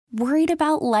Worried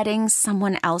about letting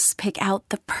someone else pick out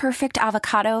the perfect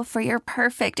avocado for your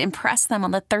perfect impress them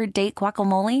on the third date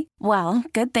guacamole? Well,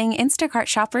 good thing Instacart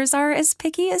shoppers are as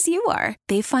picky as you are.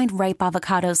 They find ripe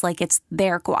avocados like it's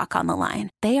their guac on the line.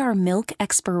 They are milk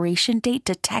expiration date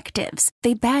detectives.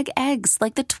 They bag eggs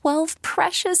like the 12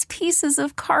 precious pieces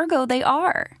of cargo they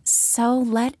are. So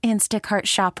let Instacart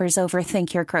shoppers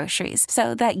overthink your groceries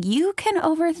so that you can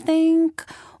overthink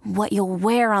what you'll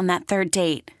wear on that third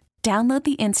date. Download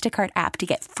the Instacart app to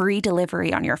get free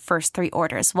delivery on your first 3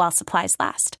 orders while supplies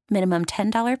last. Minimum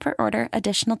 $10 per order.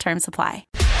 Additional terms apply.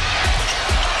 Giannis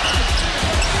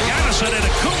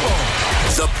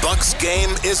Antetokounmpo. The Bucks game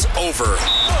is over.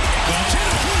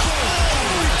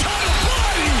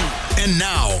 And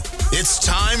now, it's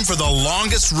time for the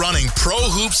longest-running Pro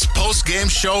Hoops post-game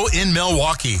show in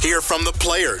Milwaukee. Hear from the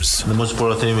players. The most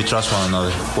important thing, we trust one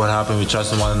another. What happened, we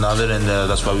trusted one another, and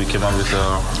that's why we came up with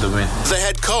the win. The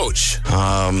head coach.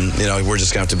 We're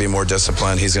just going to have to be more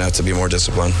disciplined. He's going to have to be more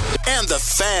disciplined. And the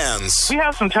fans. We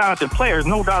have some talented players,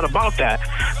 no doubt about that.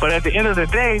 But at the end of the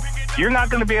day, you're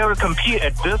not going to be able to compete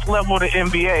at this level of the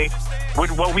NBA with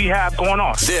what we have going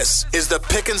on. This is the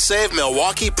Pick and Save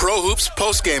Milwaukee Pro Hoops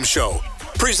post-game show.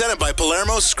 Presented by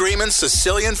Palermo's Screamin'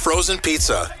 Sicilian Frozen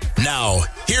Pizza. Now,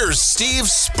 here's Steve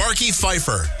Sparky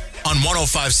Pfeiffer on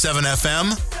 105.7 FM,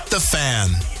 The Fan.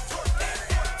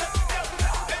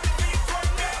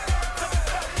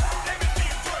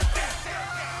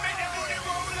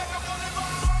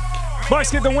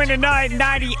 Bucks get the win tonight,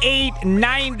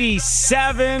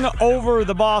 98-97 over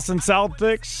the Boston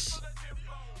Celtics.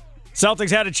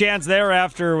 Celtics had a chance there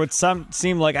after what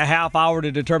seemed like a half hour to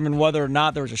determine whether or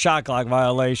not there was a shot clock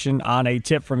violation on a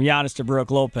tip from Giannis to Brook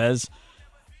Lopez.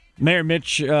 Mayor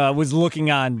Mitch was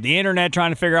looking on the internet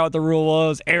trying to figure out what the rule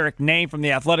was. Eric Name from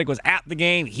The Athletic was at the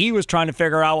game. He was trying to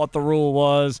figure out what the rule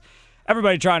was.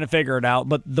 Everybody trying to figure it out.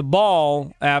 But the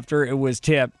ball, after it was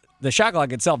tipped, the shot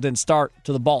clock itself didn't start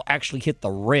till the ball actually hit the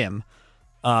rim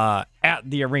at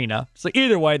the arena. So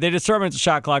either way, they determined it's a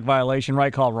shot clock violation.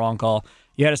 Right call, wrong call.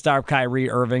 You had to stop Kyrie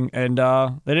Irving, and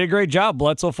they did a great job.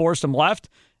 Bledsoe forced him left,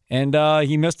 and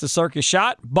he missed a circus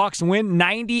shot. Bucks win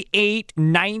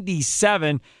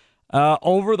 98-97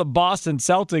 over the Boston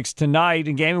Celtics tonight,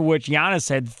 in a game in which Giannis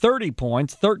had 30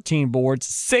 points, 13 boards,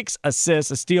 6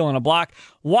 assists, a steal, and a block.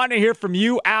 Want to hear from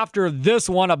you after this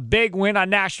one, a big win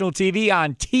on national TV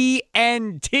on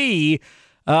TNT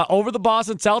over the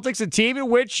Boston Celtics, a team in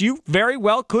which you very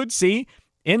well could see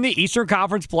in the Eastern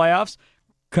Conference playoffs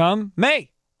come May.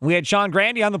 We had Sean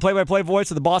Grandy on, the play-by-play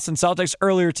voice of the Boston Celtics,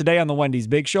 earlier today on the Wendy's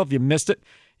Big Show. If you missed it,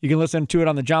 you can listen to it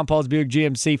on the John Paul's Buick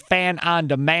GMC Fan on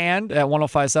Demand at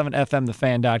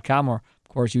 1057fmthefan.com, or, of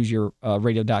course, use your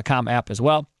radio.com app as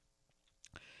well.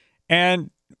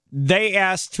 And they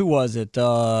asked, who was it?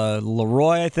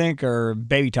 Leroy, I think, or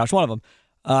Baby Tosh, one of them,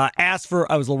 asked for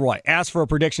a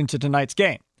prediction to tonight's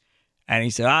game. And he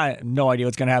said, I have no idea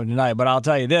what's going to happen tonight, but I'll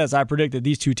tell you this, I predict that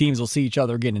these two teams will see each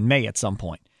other again in May at some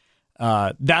point.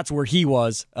 That's where he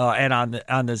was and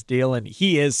on this deal, and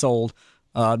he is sold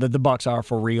that the Bucks are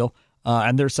for real,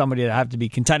 and there's somebody that I have to be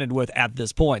contended with at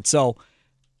this point. So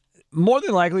more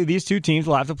than likely, these two teams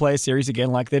will have to play a series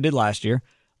again like they did last year,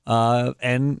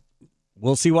 and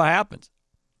we'll see what happens.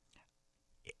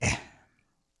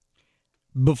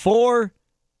 Before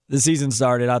the season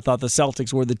started, I thought the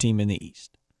Celtics were the team in the East.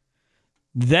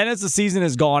 Then as the season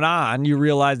has gone on, you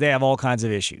realize they have all kinds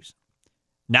of issues.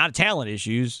 Not talent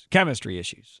issues, chemistry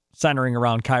issues, centering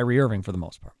around Kyrie Irving for the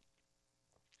most part.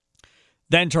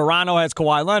 Then Toronto has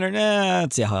Kawhi Leonard.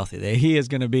 Let's see how healthy he is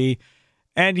going to be.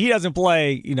 And he doesn't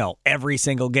play, every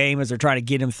single game as they're trying to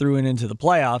get him through and into the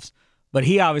playoffs. But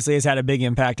he obviously has had a big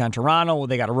impact on Toronto.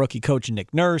 They got a rookie coach in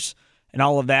Nick Nurse and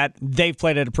all of that. They've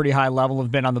played at a pretty high level, have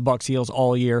been on the Bucks' heels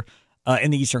all year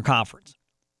in the Eastern Conference.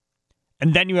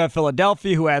 And then you have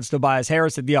Philadelphia, who adds Tobias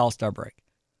Harris at the All-Star break.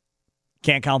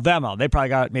 Can't count them out. They probably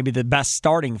got maybe the best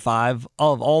starting five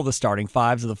of all the starting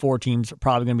fives of the 4 teams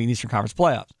probably going to be in the Eastern Conference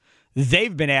playoffs.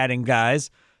 They've been adding guys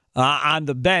on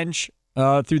the bench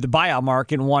through the buyout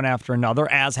market one after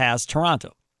another, as has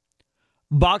Toronto.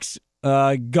 Bucks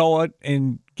go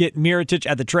and get Mirotic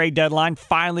at the trade deadline.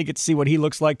 Finally get to see what he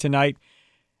looks like tonight.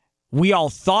 We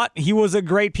all thought he was a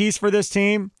great piece for this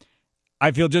team. I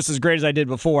feel just as great as I did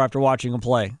before after watching him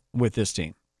play with this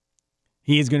team.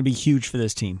 He is going to be huge for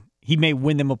this team. He may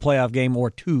win them a playoff game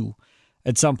or 2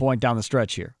 at some point down the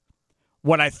stretch here.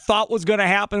 What I thought was going to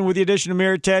happen with the addition of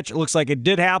Mirotic, it looks like it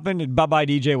did happen. And bye-bye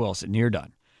DJ Wilson. You're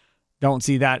done. Don't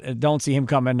see that. Don't see him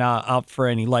coming up for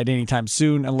any light anytime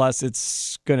soon unless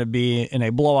it's going to be in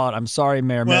a blowout. I'm sorry,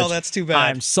 Mayor Mitch. Well, that's too bad.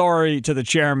 I'm sorry to the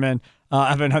chairman.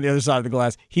 Evan on the other side of the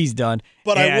glass, he's done.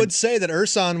 But I would say that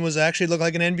Ersan was actually looked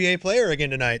like an NBA player again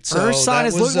tonight. So Ersan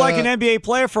has looked like an NBA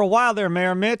player for a while there,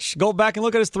 Mayor Mitch. Go back and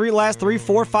look at his last 3,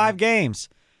 4, 5 games.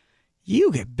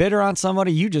 You get bitter on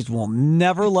somebody, you just will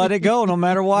never let it go no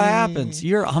matter what happens.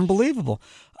 You're unbelievable.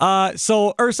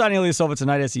 So Ersan Ilyasova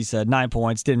tonight, as he said, 9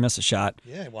 points, didn't miss a shot.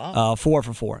 Yeah, wow. 4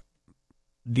 for 4.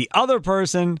 The other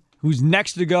person who's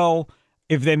next to go,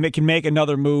 if they can make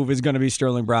another move, is going to be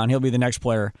Sterling Brown. He'll be the next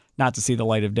player not to see the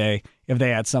light of day if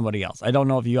they add somebody else. I don't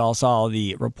know if you all saw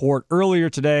the report earlier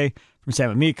today from Sam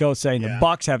Amico saying the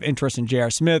Bucks have interest in J.R.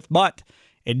 Smith, but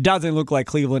it doesn't look like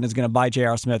Cleveland is going to buy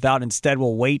J.R. Smith out. Instead,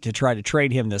 we'll wait to try to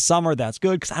trade him this summer. That's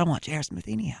good because I don't want J.R. Smith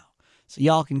anyhow. So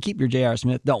y'all can keep your J.R.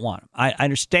 Smith. Don't want him. I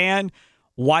understand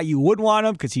why you would want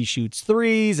him because he shoots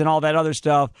threes and all that other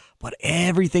stuff, but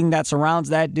everything that surrounds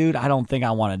that dude, I don't think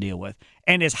I want to deal with.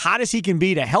 And as hot as he can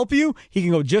be to help you, he can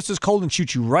go just as cold and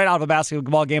shoot you right out of a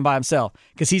basketball game by himself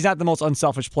because he's not the most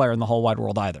unselfish player in the whole wide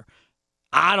world either.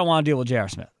 I don't want to deal with J.R.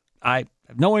 Smith. I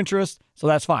have no interest, so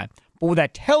that's fine. But what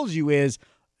that tells you is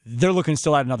they're looking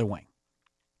still at another wing.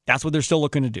 That's what they're still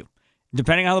looking to do.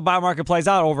 Depending on how the buy market plays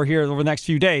out over the next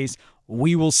few days,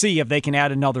 we will see if they can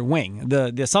add another wing.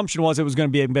 The assumption was it was going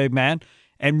to be a big man,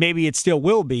 and maybe it still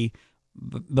will be,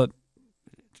 but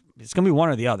it's going to be one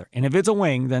or the other. And if it's a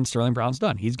wing, then Sterling Brown's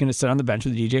done. He's going to sit on the bench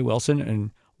with DJ Wilson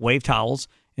and wave towels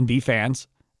and be fans.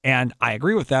 And I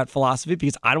agree with that philosophy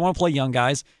because I don't want to play young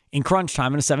guys in crunch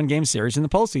time in a 7-game series in the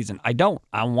postseason. I don't.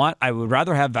 I would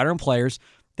rather have veteran players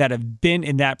that have been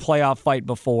in that playoff fight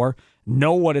before,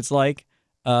 know what it's like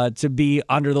to be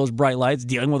under those bright lights,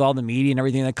 dealing with all the media and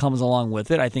everything that comes along with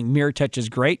it. I think Mirotic is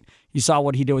great. You saw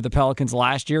what he did with the Pelicans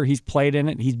last year. He's played in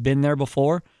it. He's been there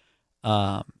before.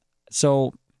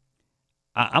 So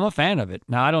I'm a fan of it.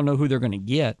 Now, I don't know who they're going to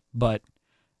get, but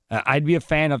I'd be a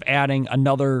fan of adding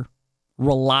another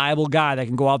reliable guy that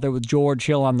can go out there with George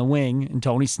Hill on the wing and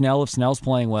Tony Snell if Snell's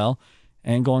playing well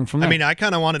and going from there. I mean, I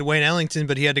kind of wanted Wayne Ellington,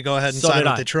 but he had to go ahead and sign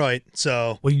with Detroit.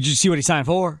 So, well, you see what he signed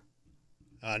for?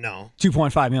 No.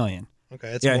 $2.5 million.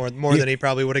 Okay, that's more than he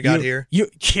probably would have got here.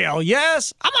 Hell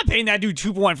yes. I'm not paying that dude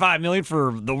 $2.5 million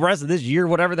for the rest of this year,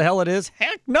 whatever the hell it is.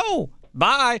 Heck no.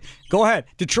 Bye. Go ahead.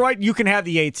 Detroit, you can have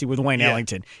the 8 seed with Wayne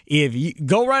Ellington. If you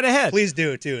go right ahead. Please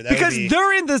do too. Because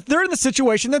they're in the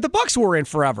situation that the Bucks were in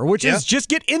forever, which is just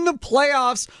get in the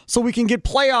playoffs so we can get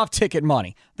playoff ticket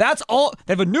money. That's all.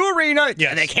 They have a new arena.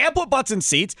 Yeah. They can't put butts in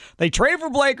seats. They traded for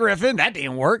Blake Griffin. That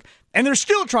didn't work. And they're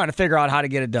still trying to figure out how to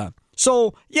get it done.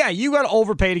 So, yeah, you got to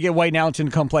overpay to get Wayne Ellington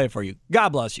to come play for you. God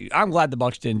bless you. I'm glad the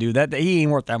Bucks didn't do that. He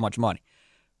ain't worth that much money.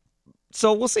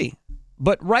 So we'll see.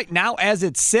 But right now, as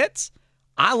it sits,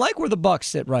 I like where the Bucks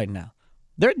sit right now.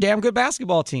 They're a damn good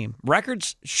basketball team.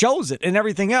 Records shows it and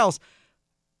everything else.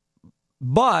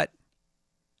 But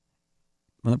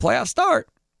when the playoffs start,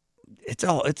 it's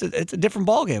a different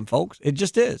ballgame, folks. It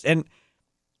just is. And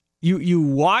you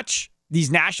watch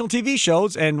these national TV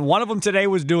shows, and one of them today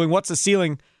was doing what's the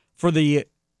ceiling for the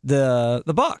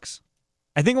Bucks.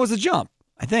 I think it was a jump.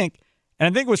 And I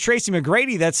think it was Tracy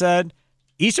McGrady that said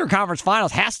Eastern Conference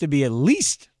Finals has to be at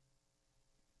least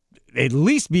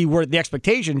be where the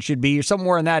expectation should be, or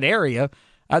somewhere in that area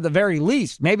at the very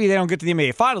least. Maybe they don't get to the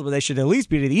NBA Finals, but they should at least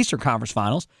be to the Eastern Conference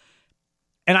Finals.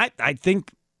 And I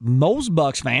think most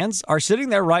Bucks fans are sitting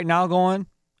there right now going,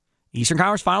 Eastern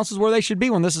Conference Finals is where they should be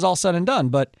when this is all said and done.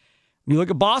 But when you look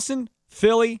at Boston,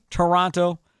 Philly,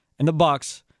 Toronto, and the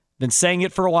Bucks, been saying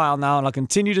it for a while now, and I'll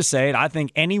continue to say it. I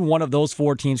think any one of those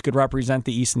 4 teams could represent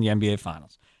the East in the NBA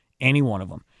Finals. Any one of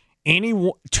them.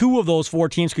 Any 2 of those 4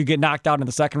 teams could get knocked out in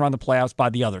the second round of the playoffs by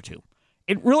the other 2.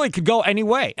 It really could go any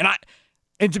way.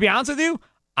 And to be honest with you,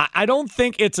 I don't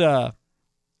think it's a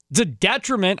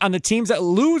detriment on the teams that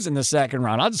lose in the second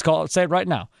round. I'll just say it right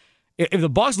now. If the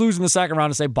Bucks lose in the second round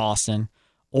to, say, Boston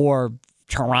or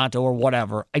Toronto or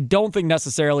whatever, I don't think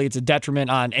necessarily it's a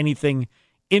detriment on anything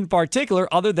in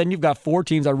particular, other than you've got 4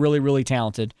 teams that are really, really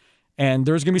talented. And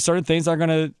there's going to be certain things that are going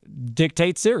to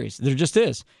dictate series. There just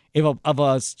is. If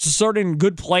a certain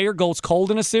good player goes cold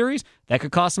in a series, that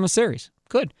could cost them a series.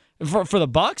 Could. For the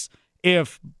Bucks,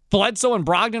 if Bledsoe and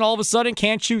Brogdon all of a sudden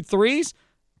can't shoot threes,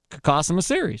 could cost them a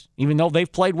series, even though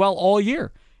they've played well all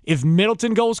year. If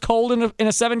Middleton goes cold in a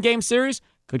 7-game series,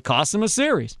 could cost them a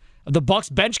series. If the Bucks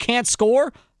bench can't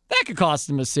score, that could cost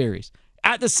them a series.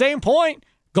 At the same point,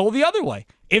 go the other way.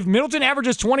 If Middleton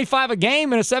averages 25 a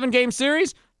game in a 7-game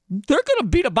series, they're going to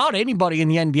beat about anybody in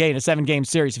the NBA in a 7-game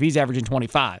series if he's averaging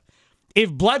 25.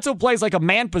 If Bledsoe plays like a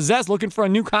man possessed looking for a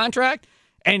new contract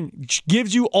and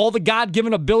gives you all the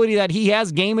God-given ability that he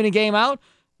has game in and game out,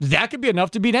 that could be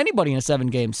enough to beat anybody in a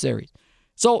 7-game series.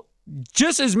 So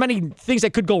just as many things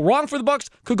that could go wrong for the Bucs,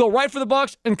 could go right for the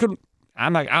Bucs, and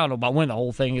I don't know about when the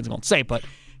whole thing is going to say, but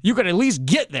you could at least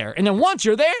get there. And then once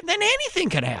you're there, then anything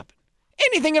could happen.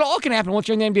 Anything at all can happen once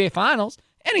you're in the NBA Finals.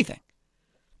 Anything.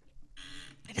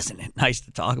 Isn't it nice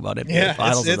to talk about NBA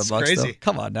Finals of the Bucs? Crazy. Though?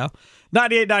 Come on now.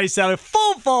 98-97,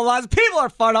 full lines. People are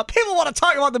fired up. People want to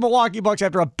talk about the Milwaukee Bucks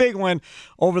after a big win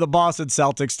over the Boston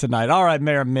Celtics tonight. All right,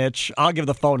 Mayor Mitch, I'll give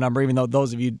the phone number, even though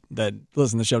those of you that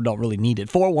listen to the show don't really need it.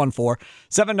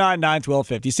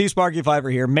 414-799-1250. Steve Sparky Pfeiffer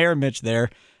here, Mayor Mitch there.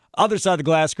 Other side of the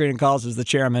glass screen and calls is the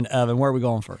chairman, Evan. Where are we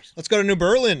going first? Let's go to New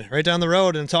Berlin, right down the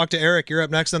road, and talk to Eric. You're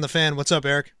up next on The Fan. What's up,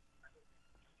 Eric?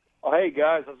 Oh, hey,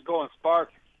 guys. How's it going,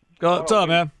 Spark? What's up,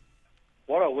 man?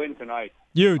 What a win tonight.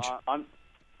 Huge.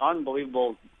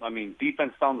 Unbelievable. I mean,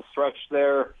 defense down the stretch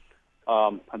there.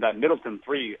 And that Middleton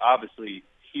three, obviously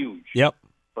huge. Yep.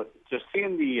 But just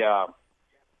seeing the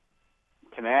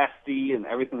tenacity and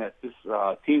everything that this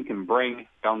team can bring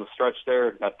down the stretch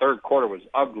there, that third quarter was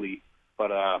ugly.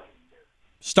 But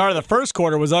start of the first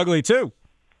quarter was ugly, too.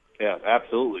 Yeah,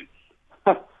 absolutely.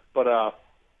 But, I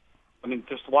mean,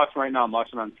 just watching right now, I'm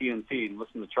watching on TNT and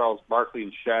listening to Charles Barkley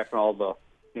and Shaq and all the,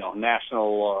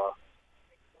 national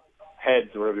heads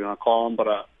or whatever you want to call them.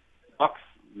 But Bucks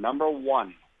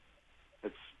 #1.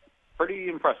 It's pretty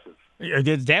impressive.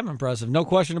 It's damn impressive. No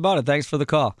question about it. Thanks for the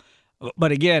call.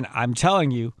 But again, I'm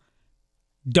telling you,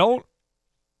 I'm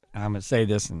going to say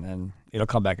this and then it'll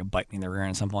come back and bite me in the rear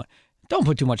end at some point. Don't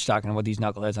put too much stock in what these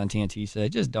knuckleheads on TNT say.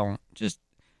 Just don't. Just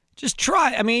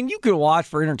try. I mean, you could watch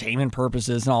for entertainment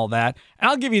purposes and all that. And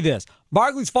I'll give you this.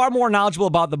 Barkley's far more knowledgeable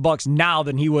about the Bucs now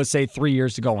than he was, say, 3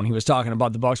 years ago when he was talking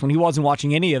about the Bucs, when he wasn't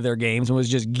watching any of their games and was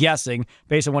just guessing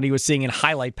based on what he was seeing in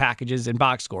highlight packages and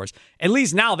box scores. At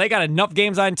least now they got enough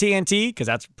games on TNT, because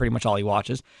that's pretty much all he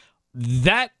watches.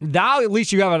 Now at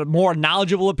least you have a more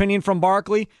knowledgeable opinion from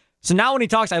Barkley. So now when he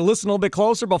talks, I listen a little bit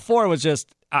closer. Before it was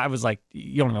just, I was like,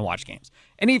 you don't even watch games.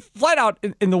 And he flat out,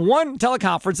 in the one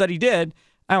teleconference that he did,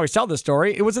 I always tell this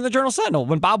story, it was in the Journal-Sentinel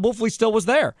when Bob Wolfley still was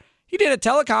there. He did a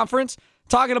teleconference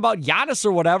talking about Giannis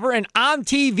or whatever, and on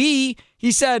TV,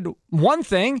 he said one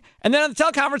thing, and then on the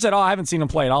teleconference said, I haven't seen him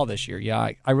play at all this year.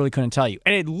 Yeah, I really couldn't tell you.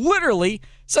 And it literally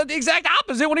said the exact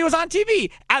opposite when he was on TV.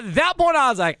 At that point, I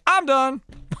was like, I'm done.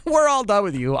 We're all done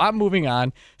with you. I'm moving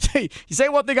on. You say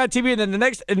one thing on TV, and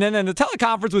then then in the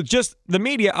teleconference with just the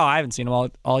media, I haven't seen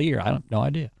him all year. I have no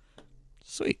idea.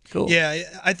 Sweet, cool. Yeah,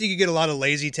 I think you get a lot of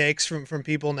lazy takes from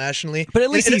people nationally. But at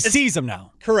least he sees them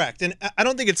now. Correct. And I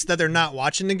don't think it's that they're not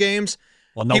watching the games.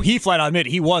 Well, no, he flat out admitted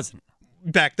he wasn't.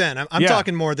 Back then. I'm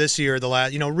talking more this year,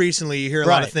 recently you hear a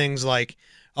lot of things like,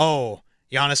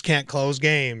 Giannis can't close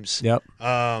games. Yep.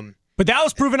 But that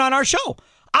was proven on our show.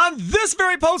 On this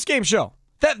very postgame show.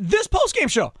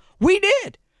 We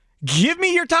did. Give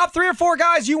me your top 3 or 4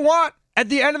 guys you want at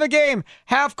the end of the game,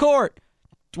 half court.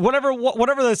 Whatever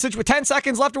the situation, 10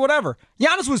 seconds left or whatever.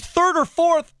 Giannis was 3rd or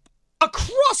 4th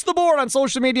across the board on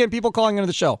social media and people calling into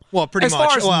the show. Well, pretty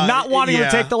much. As far as not wanting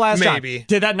to take the last shot. Maybe.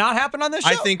 Did that not happen on this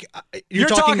show? I think you're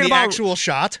talking the about actual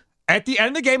shot. At the end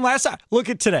of the game last time. Look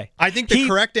at today. I think the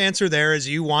correct answer there is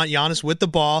you want Giannis with the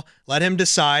ball. Let him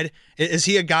decide. Is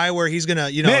he a guy where he's going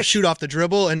to shoot off the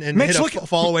dribble and Mitch, hit a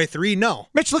fall-away 3? No.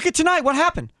 Mitch, look at tonight. What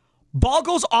happened? Ball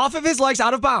goes off of his legs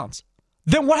out of bounds.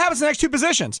 Then what happens in the next 2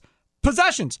 possessions?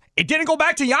 It didn't go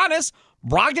back to Giannis.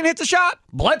 Brogdon hits a shot.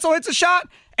 Bledsoe hits a shot.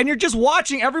 And you're just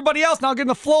watching everybody else now getting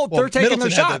the flow. They're taking their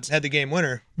shots. Had the game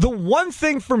winner. The one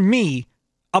thing for me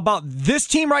about this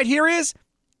team right here is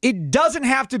it doesn't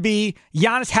have to be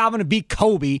Giannis having to beat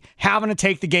Kobe, having to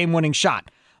take the game-winning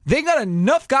shot. They got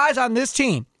enough guys on this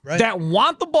team that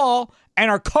want the ball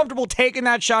and are comfortable taking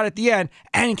that shot at the end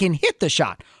and can hit the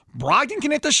shot. Brogdon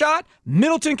can hit the shot.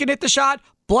 Middleton can hit the shot.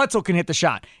 Bledsoe can hit the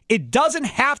shot. It doesn't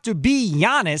have to be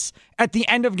Giannis at the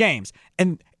end of games.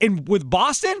 And with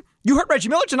Boston, you heard Reggie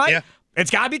Miller tonight. Yeah.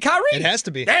 It's got to be Kyrie. It has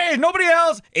to be. Hey, nobody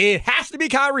else. It has to be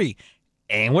Kyrie.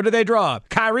 And what do they draw up?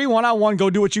 Kyrie, one-on-one, go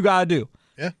do what you got to do.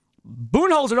 Yeah.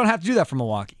 Budenholzer don't have to do that for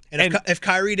Milwaukee. And if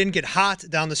Kyrie didn't get hot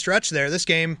down the stretch there, this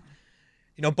game,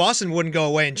 Boston wouldn't go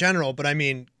away in general, but I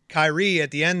mean, Kyrie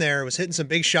at the end there was hitting some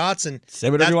big shots, and say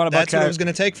whatever you want about that's what it was going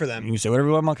to take for them. You can say whatever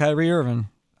you want about Kyrie Irving.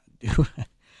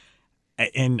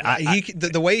 And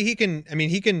the way he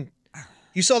can,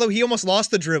 you saw that he almost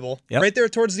lost the dribble right there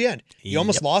towards the end. He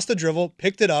almost lost the dribble,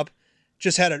 picked it up,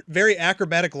 just had a very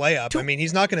acrobatic layup.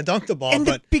 He's not going to dunk the ball. In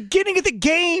the beginning of the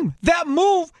game, that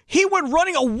move, he went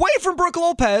running away from Brook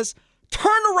Lopez,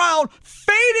 turned around,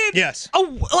 faded,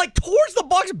 towards the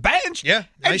Bucks bench,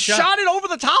 and shot it over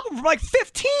the top of him from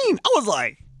 15. I was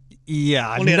like,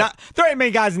 there ain't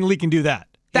many guys in the league can do that.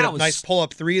 That was nice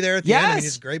pull-up three there at the end. I mean,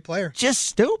 he's a great player. Just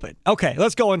stupid. Okay,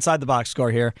 let's go inside the box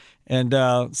score here and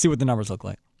see what the numbers look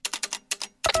like.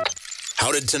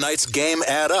 How did tonight's game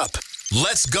add up?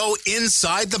 Let's go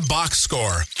inside the box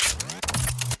score.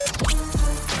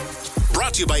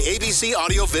 Brought to you by ABC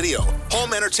Audio Video,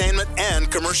 home entertainment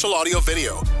and commercial audio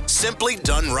video. Simply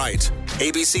done right.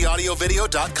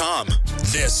 ABCAudioVideo.com.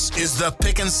 This is the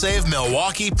Pick and Save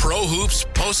Milwaukee Pro Hoops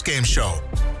postgame show.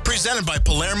 Presented by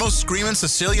Palermo's Screamin'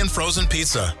 Sicilian Frozen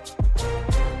Pizza.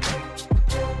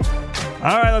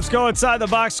 All right, let's go inside the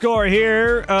box score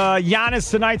here.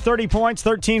 Giannis tonight, 30 points,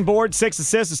 13 boards, 6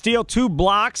 assists, a steal, 2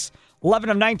 blocks,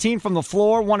 11 of 19 from the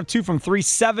floor, 1 of 2 from 3,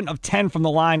 7 of 10 from the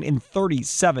line in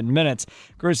 37 minutes.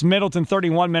 Chris Middleton,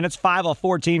 31 minutes, 5 of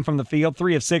 14 from the field,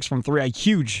 3 of 6 from 3. A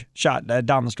huge shot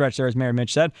down the stretch there, as Mary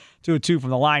Mitch said. 2 of 2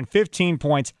 from the line, 15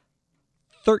 points,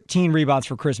 13 rebounds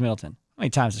for Chris Middleton. How many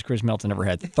times has Chris Middleton ever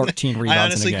had 13 rebounds? I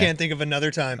honestly in a game? Can't think of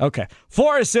another time. Okay.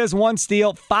 4 assists, 1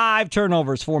 steal, 5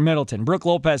 turnovers for Middleton. Brook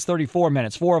Lopez, 34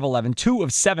 minutes, 4 of 11, 2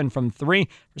 of 7 from 3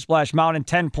 for Splash Mountain,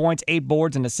 10 points, 8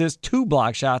 boards and assists, 2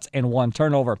 block shots, and 1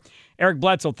 turnover. Eric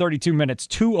Bledsoe, 32 minutes,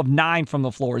 2 of 9 from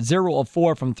the floor, 0 of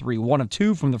 4 from 3, 1 of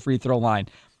 2 from the free throw line.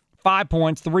 5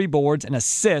 points, 3 boards, and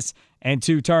assists, and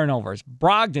 2 turnovers.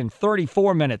 Brogdon,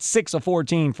 34 minutes, 6 of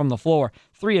 14 from the floor,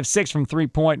 3 of 6 from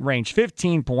three-point range,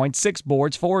 15 points, 6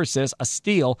 boards, 4 assists, a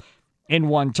steal, and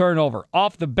 1 turnover.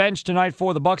 Off the bench tonight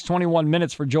for the Bucks, 21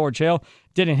 minutes for George Hill.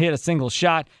 Didn't hit a single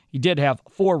shot. He did have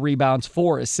 4 rebounds,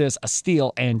 4 assists, a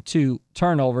steal, and 2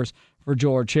 turnovers for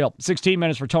George Hill. 16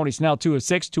 minutes for Tony Snell, 2 of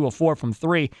 6, 2 of 4 from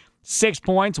 3, 6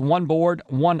 points, 1 board,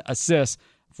 1 assist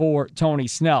for Tony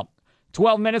Snell.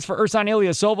 12 minutes for Ersan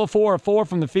Ilyasova, 4 of 4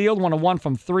 from the field, 1 of 1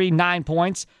 from 3, 9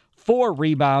 points, 4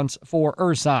 rebounds for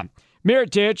Ersan.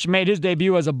 Mirotic made his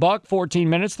debut as a Buck, 14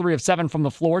 minutes, 3 of 7 from the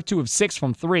floor, 2 of 6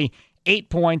 from 3, 8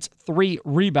 points, 3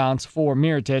 rebounds for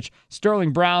Mirotic.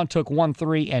 Sterling Brown took 1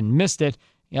 3 and missed it.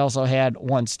 He also had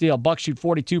 1 steal. Bucks shoot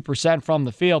 42% from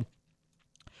the field.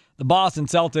 The Boston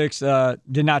Celtics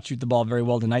did not shoot the ball very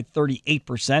well tonight,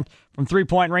 38%. From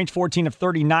three-point range, 14 of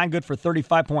 39, good for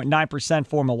 35.9%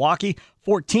 for Milwaukee.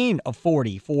 14 of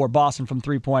 40 for Boston from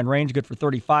three-point range, good for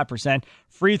 35%.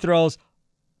 Free throws,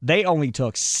 they only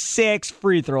took 6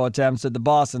 free throw attempts at the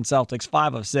Boston Celtics,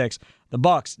 5 of 6. The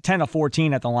Bucks, 10 of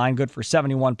 14 at the line, good for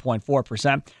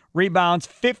 71.4%. Rebounds,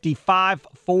 55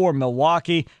 for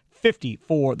Milwaukee, 50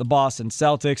 for the Boston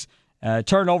Celtics.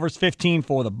 Turnovers, 15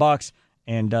 for the Bucks.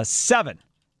 And 7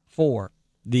 for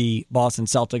the Boston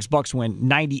Celtics. Bucks win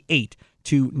 98-97.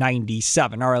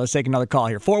 All right, let's take another call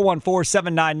here.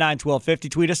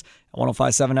 414-799-1250. Tweet us at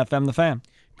 1057 FM The Fan.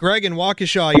 Greg in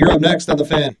Waukesha, you're up next on The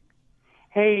Fan.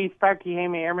 Hey, Sparky, hey,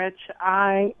 Mayor Mitch.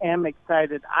 I am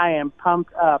excited. I am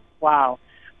pumped up. Wow.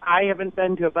 I haven't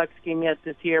been to a Bucks game yet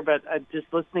this year, but just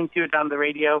listening to it on the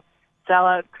radio,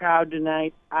 sellout crowd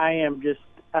tonight. I am just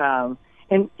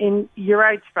And you're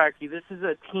right, Sparky. This is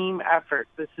a team effort.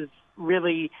 This is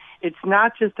really, it's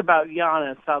not just about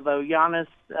Giannis, although Giannis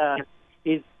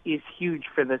is huge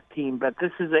for this team. But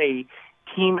this is a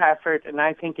team effort, and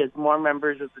I think as more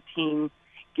members of the team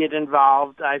get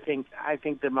involved, I think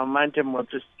the momentum will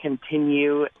just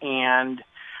continue. And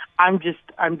I'm just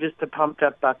a pumped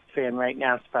up Bucks fan right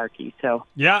now, Sparky. So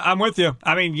yeah, I'm with you.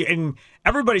 I mean, and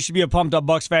everybody should be a pumped up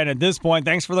Bucks fan at this point.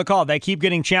 Thanks for the call. They keep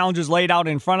getting challenges laid out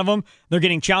in front of them. They're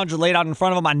getting challenges laid out in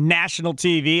front of them on national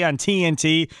TV, on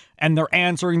TNT, and they're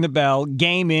answering the bell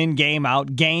game in, game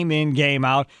out, game in, game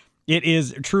out. It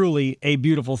is truly a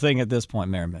beautiful thing at this point,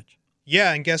 Mayor Mitch.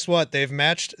 Yeah, and guess what? They've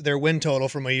matched their win total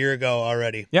from a year ago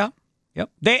already. Yeah,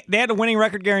 yep. They had a winning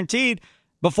record guaranteed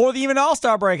before the even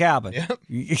All-Star break happened. Yep.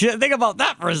 You should think about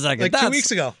that for a second. Like 2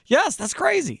 weeks ago. Yes, that's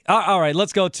crazy. All right,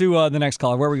 let's go to the next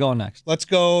caller. Where are we going next? Let's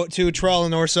go to Trell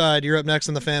in Northside. You're up next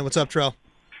on The Fan. What's up, Trell?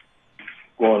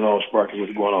 Going on, Sparky?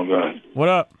 What's going on, guys? What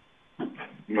up?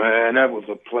 Man, that was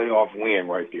a playoff win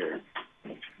right there.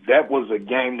 That was a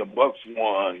game the Bucks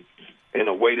won in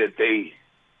a way that they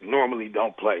normally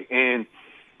don't play. And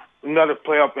another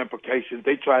playoff implication,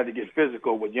 they tried to get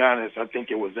physical with Giannis. I think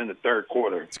it was in the third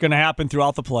quarter. It's going to happen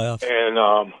throughout the playoffs.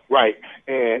 And, right.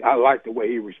 And I like the way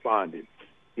he responded.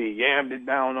 He yammed it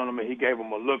down on him, and he gave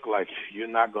him a look like, you're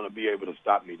not going to be able to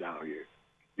stop me down here.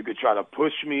 You could try to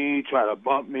push me, try to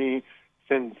bump me,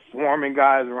 send swarming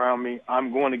guys around me.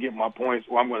 I'm going to get my points,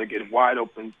 or I'm going to get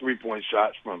wide-open three-point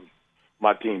shots from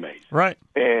my teammates. Right.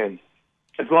 And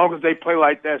as long as they play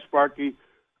like that, Sparky,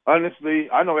 honestly,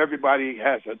 I know everybody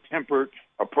has a tempered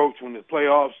approach when the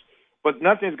playoffs, but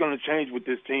nothing's going to change with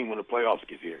this team when the playoffs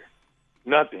get here.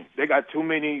 Nothing. They got too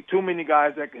many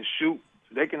guys that can shoot.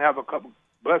 They can have a couple.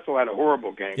 Bledsoe had a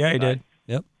horrible game. Yeah, tonight. he did.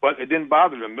 Yep. But it didn't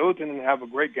bother them. Middleton didn't have a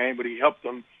great game, but he helped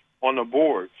them on the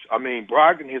boards. I mean,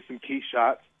 Brogdon hit some key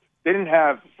shots. They didn't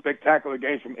have spectacular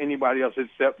games from anybody else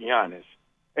except Giannis,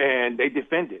 and they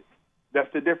defended.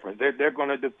 That's the difference. They're going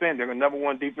to defend. They're the number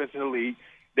one defense in the league.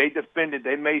 They defended.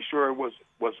 They made sure it was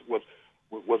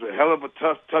a hell of a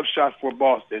tough shot for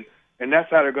Boston, and that's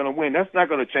how they're going to win. That's not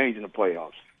going to change in the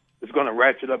playoffs. It's going to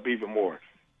ratchet up even more.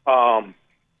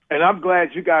 And I'm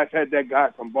glad you guys had that guy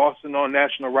from Boston on,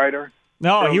 national writer.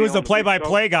 No, he was the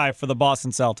play-by-play guy for the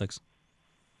Boston Celtics.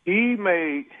 He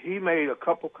made a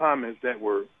couple comments that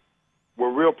were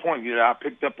real pointy that I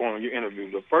picked up on in your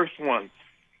interview. The first one,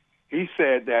 he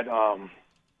said that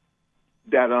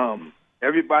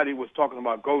everybody was talking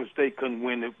about Golden State couldn't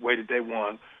win the way that they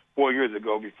won 4 years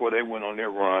ago before they went on their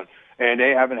run, and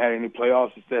they haven't had any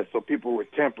playoff success, so people were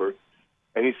tempered.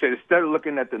 And he said, instead of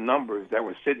looking at the numbers that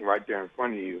were sitting right there in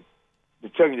front of you to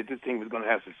tell you that this team was going to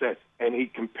have success, and he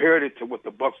compared it to what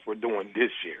the Bucks were doing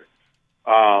this year.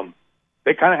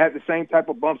 They kind of had the same type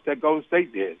of bumps that Golden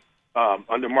State did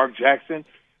under Mark Jackson,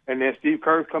 and then Steve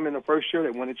Kerr come in the first year,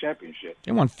 they won the championship.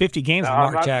 They won 50 games with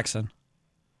Mark Jackson.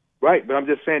 Right, but I'm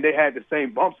just saying they had the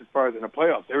same bumps as far as in the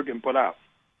playoffs. They were getting put out.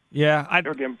 Yeah. They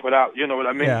were getting put out, you know what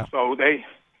I mean? Yeah. So they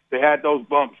had those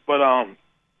bumps, but I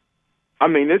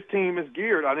mean, this team is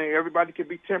geared. I think everybody can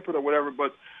be tempered or whatever,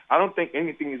 but I don't think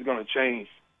anything is going to change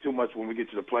too much when we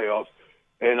get to the playoffs.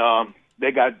 And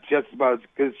they got just about as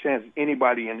good a chance as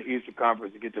anybody in the Eastern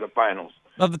Conference to get to the finals.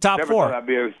 Of the top Never four. thought I'd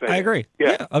be able to say I agree.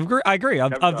 that. I agree.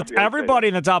 Everybody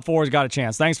in the top four has got a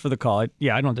chance. Thanks for the call. I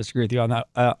don't disagree with you on that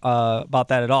about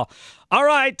that at all. All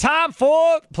right, time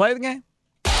for Play the Game.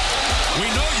 We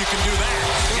know you can do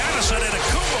that. Giannis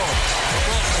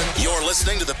Antetokounmpo. You're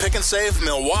listening to the Pick and Save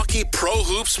Milwaukee Pro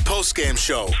Hoops postgame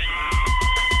show.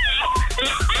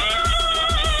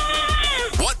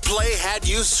 What play had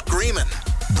you screaming?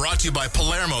 Brought to you by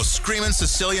Palermo Screamin'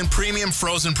 Sicilian Premium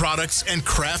Frozen Products and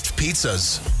Kraft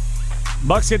Pizzas.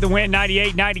 Bucks get the win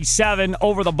 98-97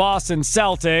 over the Boston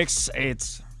Celtics.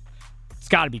 It's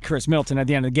got to be Chris Middleton at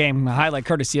the end of the game. A highlight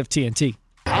courtesy of TNT.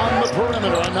 On the perimeter,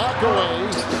 a knock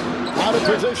away. Out of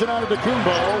position, out of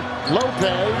DeCumbo.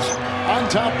 Lopez on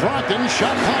top, Brogdon.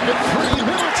 Shot pocket three.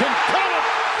 Middleton got it!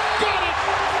 Got it!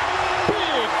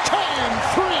 Big time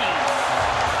three!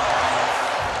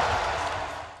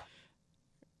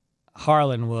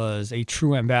 Harlan was a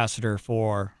true ambassador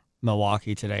for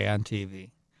Milwaukee today on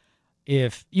TV.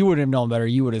 If you would have known better,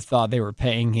 you would have thought they were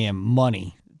paying him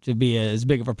money to be as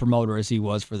big of a promoter as he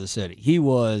was for the city. He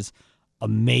was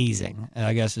amazing,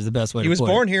 I guess is the best way to put it. He was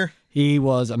born here. He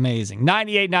was amazing.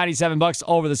 98-97 Bucks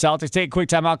over the Celtics. Take a quick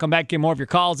time out. Come back, get more of your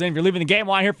calls in. If you're leaving the game, I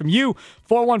want to hear from you.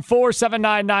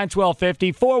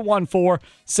 414-799-1250.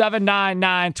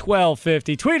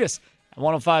 414-799-1250. Tweet us at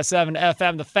 105.7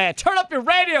 FM The Fan. Turn up your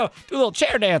radio. Do a little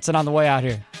chair dancing on the way out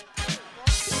here.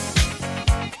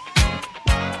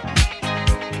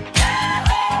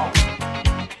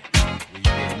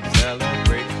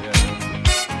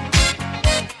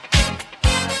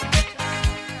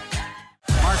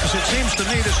 It seems to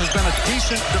me this has been a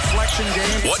decent deflection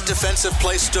game. What defensive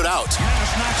play stood out?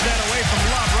 Giannis knocks that away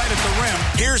from Love right at the rim.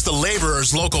 Here's the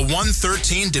Laborers Local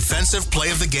 113 defensive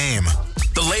play of the game.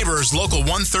 The Laborers Local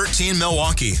 113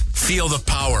 Milwaukee. Feel the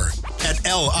power at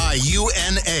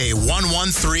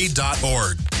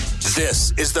LIUNA113.org.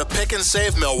 This is the Pick and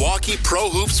Save Milwaukee Pro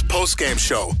Hoops postgame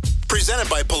show. Presented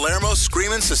by Palermo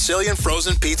Screamin' Sicilian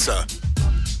Frozen Pizza.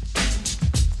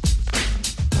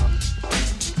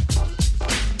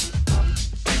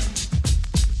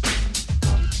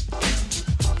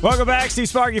 Welcome back. Steve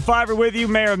Sparky Fifer with you.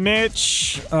 Mayor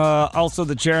Mitch, also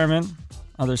the chairman,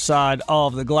 other side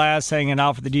of the glass, hanging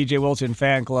out for the DJ Wilson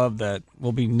fan club that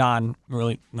will be nobody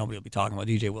will be talking about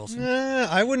DJ Wilson.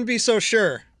 I wouldn't be so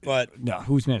sure, but. No,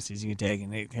 whose minutes is he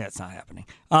taking? That's not happening.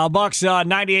 Bucks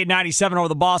 98-97 over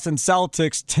the Boston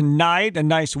Celtics tonight. A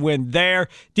nice win there.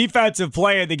 Defensive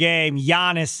play of the game,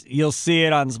 Giannis. You'll see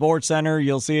it on SportsCenter.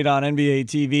 You'll see it on NBA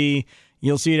TV.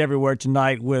 You'll see it everywhere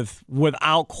tonight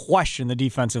without question, the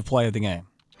defensive play of the game.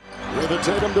 With a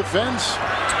Tatum defense.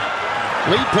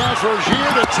 Lead pass Rozier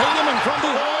to Tatum in front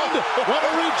behind. What a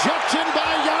rejection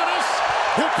by Giannis.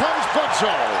 Here comes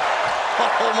Bledsoe.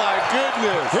 Oh, my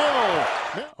goodness.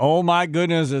 Hill. Oh, my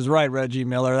goodness is right, Reggie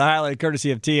Miller. The highlight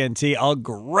courtesy of TNT. A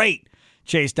great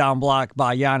chase down block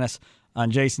by Giannis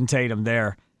on Jason Tatum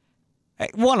there.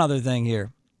 Hey, one other thing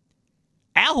here.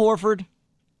 Al Horford.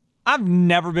 I've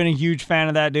never been a huge fan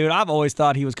of that dude. I've always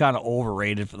thought he was kind of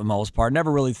overrated for the most part.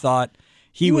 Never really thought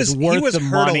he was worth the money. He was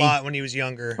hurt a lot when he was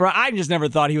younger. Right, I just never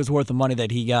thought he was worth the money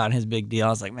that he got in his big deal. I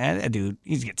was like, man, that dude,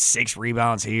 he's got 6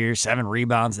 rebounds here, 7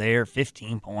 rebounds there,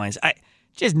 15 points. I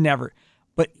just never.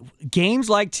 But games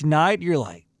like tonight, you're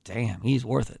like, damn, he's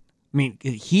worth it. I mean,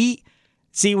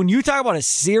 when you talk about a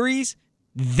series,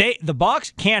 the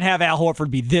Bucks can't have Al Horford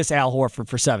be this Al Horford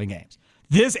for 7 games.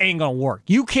 This ain't going to work.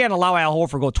 You can't allow Al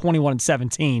Horford to go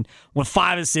 21-17 with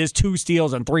 5 assists, 2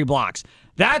 steals, and 3 blocks.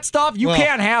 That stuff, you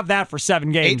can't have that for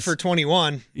 7 games. 8 for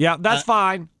 21. Yeah, that's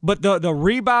fine. But the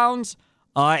rebounds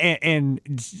and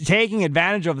taking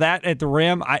advantage of that at the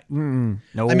rim,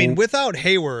 no. I mean, without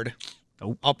Hayward,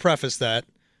 I'll preface that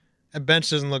bench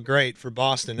doesn't look great for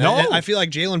Boston. No. I feel like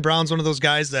Jaylen Brown's one of those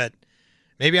guys that,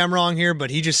 maybe I'm wrong here, but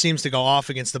he just seems to go off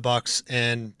against the Bucks.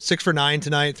 And 6 for 9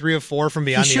 tonight, 3 of 4 from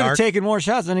beyond the arc. He should have taken more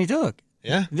shots than he took.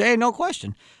 Yeah. Hey, no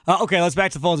question. Okay, let's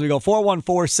back to the phones. We go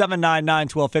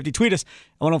 414-799-1250. Tweet us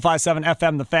at 105.7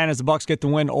 FM. The Fan as the Bucks get the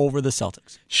win over the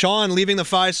Celtics. Sean leaving the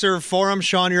Fiserv Forum.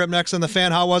 Sean, you're up next on The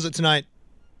Fan. How was it tonight?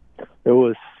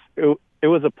 It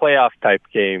was a playoff type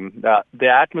game. The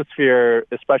atmosphere,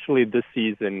 especially this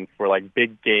season, for like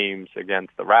big games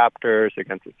against the Raptors,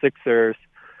 against the Sixers,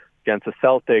 against the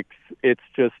Celtics,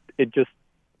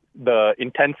 the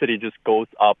intensity just goes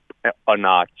up a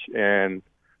notch, and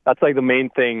that's like the main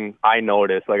thing I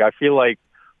noticed. Like, I feel like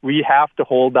we have to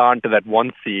hold on to that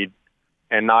 1 seed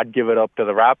and not give it up to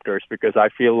the Raptors, because I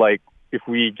feel like if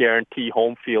we guarantee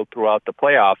home field throughout the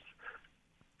playoffs,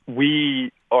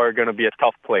 we are going to be a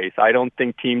tough place. I don't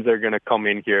think teams are going to come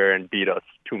in here and beat us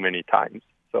too many times.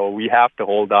 So we have to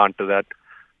hold on to that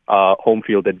home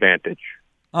field advantage.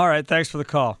 All right, thanks for the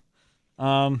call.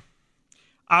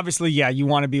 Obviously, yeah, you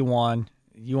want to be 1.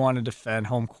 You want to defend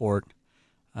home court.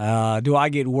 Do I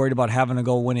get worried about having to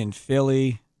go win in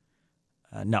Philly?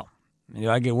 No. Do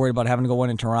I get worried about having to go win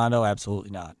in Toronto?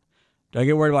 Absolutely not. Do I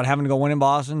get worried about having to go win in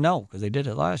Boston? No, because they did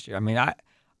it last year. I mean, I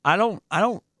don't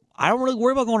really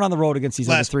worry about going on the road against these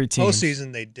other 3 teams.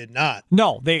 Postseason, they did not.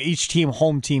 No, each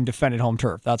home team defended home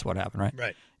turf. That's what happened, right?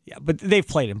 Right. Yeah, but they've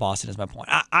played in Boston is my point.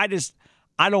 I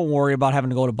don't worry about having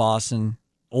to go to Boston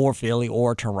or Philly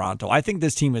or Toronto. I think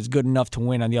this team is good enough to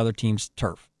win on the other team's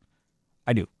turf.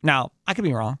 I do. Now, I could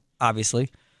be wrong,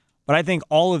 obviously, but I think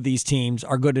all of these teams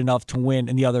are good enough to win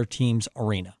in the other team's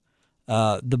arena.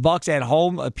 The Bucks at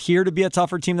home appear to be a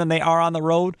tougher team than they are on the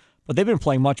road, but they've been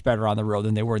playing much better on the road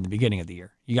than they were in the beginning of the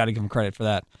year. You got to give them credit for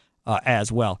that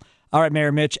as well. All right,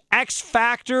 Mayor Mitch, X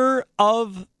factor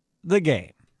of the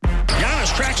game.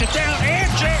 Giannis tracks it down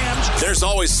and jams. There's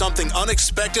always something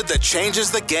unexpected that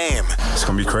changes the game. It's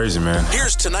going to be crazy, man.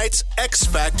 Here's tonight's X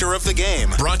Factor of the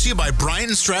game. Brought to you by Bryant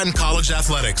and Stratton College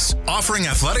Athletics, offering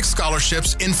athletic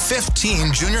scholarships in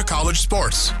 15 junior college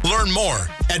sports. Learn more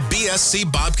at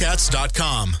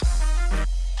bscbobcats.com.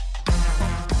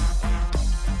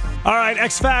 All right,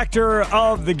 X Factor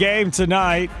of the game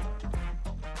tonight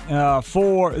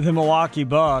for the Milwaukee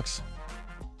Bucks.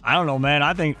 I don't know, man.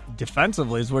 I think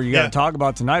defensively is where you got to talk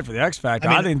about tonight for the X Factor.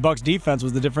 I think Bucks defense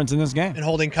was the difference in this game. And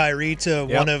holding Kyrie to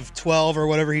 1 of 12 or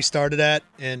whatever he started at.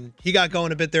 And he got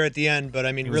going a bit there at the end, but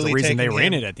I mean, it was really the reason taking they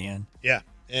ran it at the end. Yeah.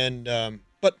 And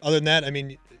but other than that, I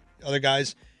mean, other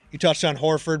guys, you touched on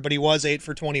Horford, but he was 8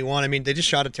 for 21. I mean, they just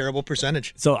shot a terrible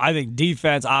percentage. So I think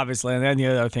defense, obviously, and then the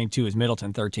other thing too is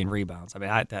Middleton 13 rebounds. I mean,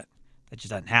 that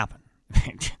just doesn't happen.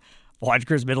 Watch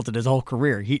Chris Middleton his whole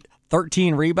career.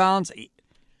 13 rebounds.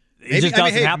 It just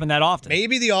doesn't happen that often.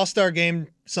 Maybe the All-Star game,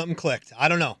 something clicked. I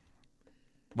don't know.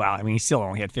 Well, I mean, he still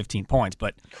only had 15 points,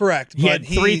 but correct. He had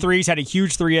 3 threes, had a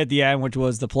huge 3 at the end, which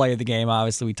was the play of the game.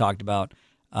 Obviously, we talked about.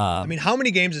 I mean, how many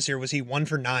games this year was he 1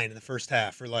 for 9 in the first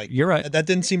half? Or like, you're right. That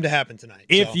didn't seem to happen tonight.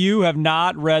 If you have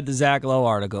not read the Zach Lowe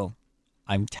article,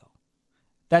 I'm telling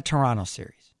that Toronto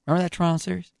series. Remember that Toronto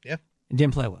series? Yeah. It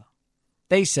didn't play well.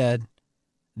 They said,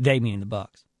 they meaning the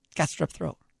Bucks, got strep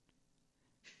throat.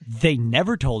 They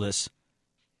never told us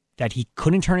that he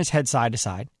couldn't turn his head side to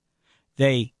side.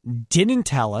 They didn't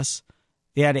tell us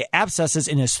they had abscesses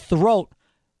in his throat,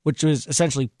 which was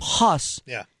essentially pus.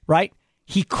 Yeah. Right?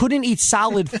 He couldn't eat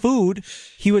solid food.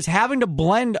 He was having to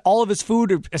blend all of his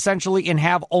food essentially and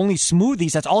have only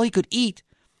smoothies. That's all he could eat.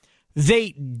 They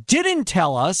didn't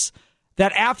tell us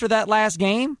that after that last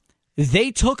game, they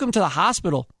took him to the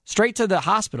hospital, straight to the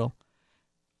hospital.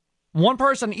 One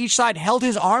person on each side held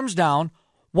his arms down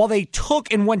while they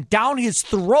took and went down his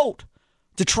throat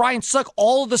to try and suck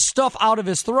all of the stuff out of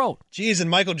his throat. Jeez, and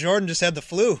Michael Jordan just had the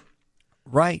flu.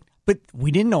 Right. But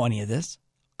we didn't know any of this.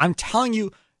 I'm telling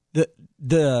you, it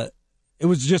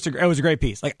was a great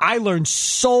piece. Like, I learned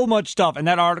so much stuff in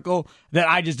that article that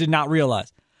I just did not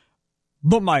realize.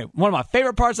 But one of my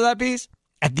favorite parts of that piece,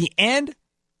 at the end,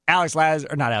 Mark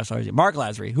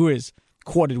Lasry, who is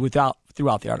quoted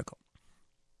throughout the article.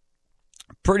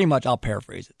 Pretty much, I'll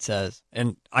paraphrase it, says,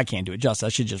 and I can't do it justice, I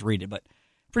should just read it, but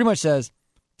pretty much says,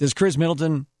 does Chris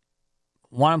Middleton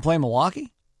Want to play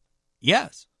Milwaukee?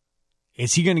 Yes.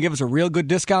 Is he going to give us a real good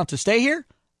discount to stay here?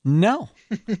 No.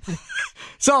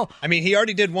 So I mean, he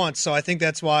already did once, so I think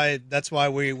that's why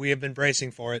we have been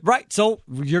bracing for it. Right. So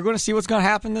you're going to see what's going to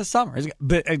happen this summer.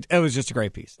 But it was just a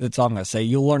great piece. That's all I'm going to say.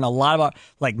 You'll learn a lot about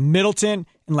like Middleton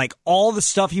and like all the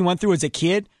stuff he went through as a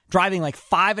kid, driving like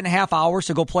 5.5 hours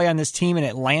to go play on this team in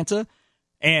Atlanta,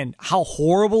 and how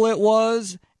horrible it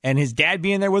was, and his dad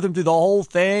being there with him through the whole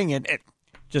thing, and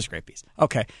just a great piece.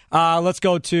 Okay, let's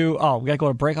go to. Oh, we got to go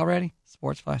to break already.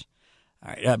 Sports Flash.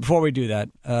 All right, before we do that,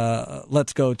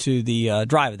 let's go to the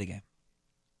drive of the game.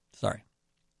 Sorry.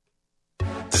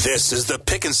 This is the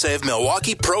Pick and Save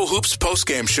Milwaukee Pro Hoops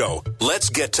postgame show. Let's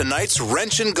get tonight's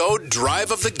Wrench and Go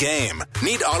drive of the game.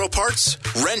 Need auto parts?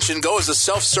 Wrench and Go is a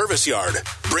self-service yard.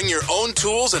 Bring your own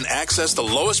tools and access the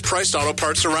lowest priced auto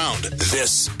parts around.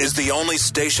 This is the only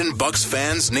station Bucks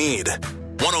fans need.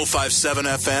 105.7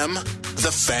 FM,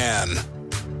 The Fan.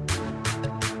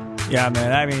 Yeah,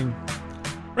 man, I mean,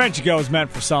 wrench and go is meant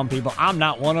for some people. I'm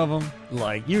not one of them.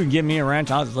 Like, you can give me a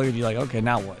wrench, I'll just look at you like, okay,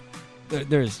 now what?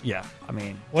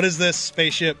 What is this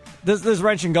spaceship? This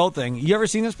wrench and go thing. You ever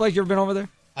seen this place? You ever been over there?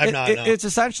 I've not. No. It's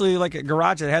essentially like a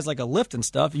garage that has like a lift and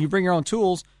stuff. You bring your own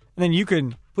tools, and then you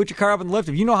can put your car up in the lift.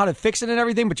 If you know how to fix it and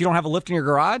everything, but you don't have a lift in your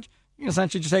garage, you can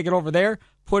essentially just take it over there,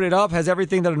 put it up, has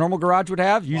everything that a normal garage would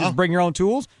have. You just bring your own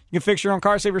tools. You can fix your own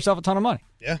car, save yourself a ton of money.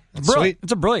 Yeah, that's sweet.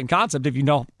 It's a brilliant concept if you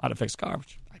know how to fix a car,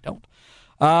 which I don't.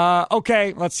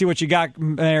 Okay, let's see what you got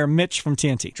there, Mitch from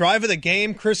TNT. Drive of the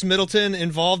game, Chris Middleton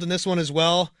involved in this one as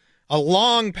well. A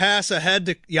long pass ahead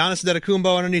to Giannis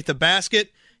Antetokounmpo underneath the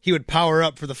basket. He would power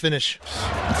up for the finish.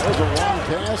 There's a long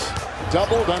pass,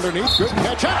 doubled underneath. Good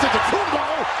catch.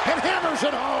 Antetokounmpo and hammers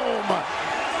it home.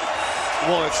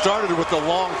 Well, it started with the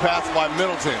long pass by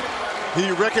Middleton.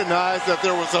 He recognized that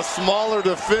there was a smaller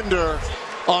defender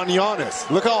on Giannis.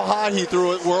 Look how high he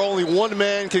threw it, where only one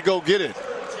man could go get it.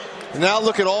 Now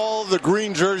look at all the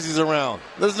green jerseys around.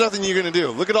 There's nothing you're going to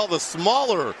do. Look at all the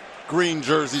smaller green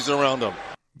jerseys around them.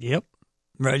 Yep.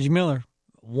 Reggie Miller,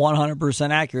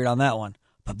 100% accurate on that one.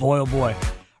 But boy, oh boy,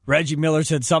 Reggie Miller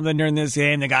said something during this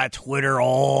game that got Twitter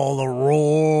all the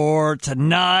roar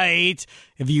tonight.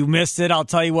 If you missed it, I'll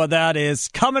tell you what that is.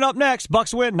 Coming up next,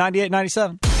 Bucks win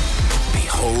 98-97.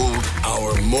 Behold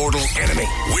our mortal enemy.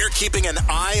 We're keeping an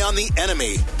eye on the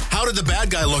enemy. How did the bad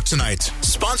guy look tonight?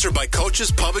 Sponsored by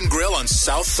Coach's Pub and Grill on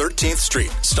South 13th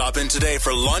Street. Stop in today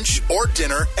for lunch or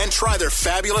dinner and try their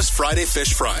fabulous Friday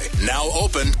fish fry. Now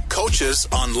open, Coach's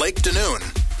on Lake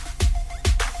Danoon.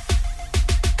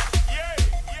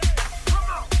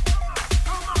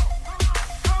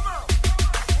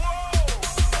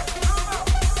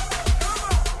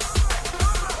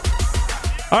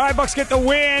 All right, Bucks get the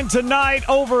win tonight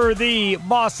over the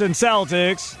Boston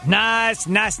Celtics. Nice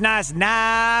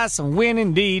win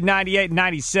indeed,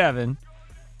 98-97.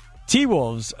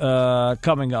 T-Wolves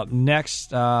coming up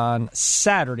next on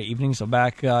Saturday evening, so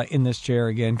back in this chair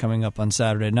again coming up on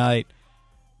Saturday night.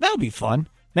 That'll be fun.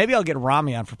 Maybe I'll get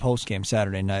Rami on for postgame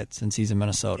Saturday night since he's in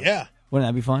Minnesota. Yeah. Wouldn't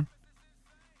that be fun?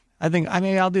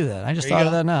 Maybe I'll do that. I just thought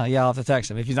of that now. Yeah, I'll have to text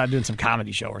him if he's not doing some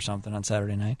comedy show or something on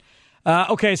Saturday night.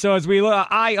 Okay, so as we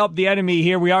eye up the enemy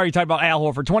here, we already talked about Al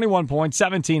Horford. 21 points,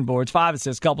 17 boards, 5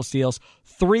 assists, couple steals,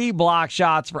 3 block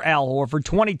shots for Al Horford,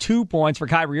 22 points for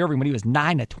Kyrie Irving when he was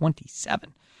 9-27.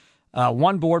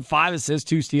 1 board, 5 assists,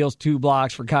 2 steals, 2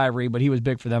 blocks for Kyrie, but he was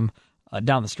big for them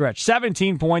down the stretch.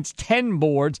 17 points, 10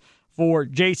 boards for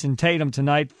Jason Tatum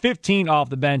tonight, 15 off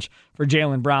the bench for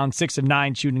Jaylen Brown, 6 of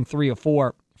 9 shooting, 3 of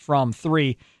 4 from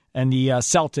 3. And the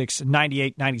Celtics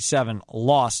 98-97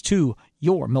 loss to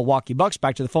your Milwaukee Bucks.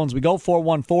 Back to the phones we go.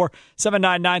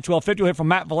 414-799-1250. We'll hear from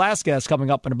Matt Velasquez coming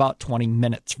up in about 20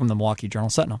 minutes from the Milwaukee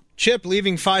Journal-Sentinel. Chip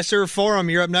leaving Fiserv Forum.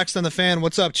 You're up next on the Fan.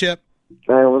 What's up, Chip?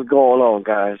 Man, what's going on,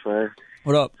 guys, man?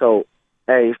 What up? So,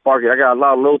 hey, Sparky, I got a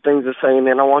lot of little things to say, and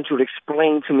then I want you to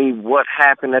explain to me what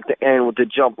happened at the end with the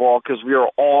jump ball, because we are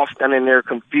all standing there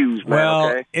confused, man. Well,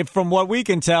 okay? From what we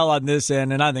can tell on this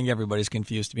end, and I think everybody's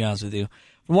confused, to be honest with you,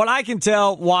 from what I can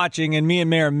tell watching, and me and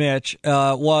Mayor Mitch,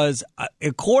 was,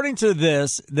 according to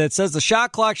this, that says the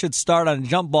shot clock should start on a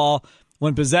jump ball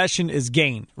when possession is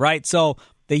gained, right? So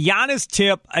the Giannis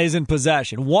tip is in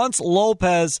possession. Once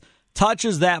Lopez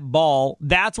touches that ball,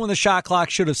 that's when the shot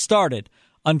clock should have started.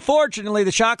 Unfortunately,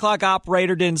 the shot clock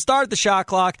operator didn't start the shot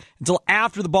clock until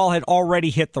after the ball had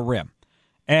already hit the rim.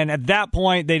 And at that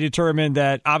point, they determined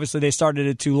that obviously they started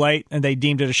it too late, and they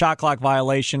deemed it a shot clock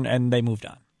violation, and they moved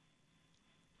on.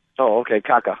 Oh, okay,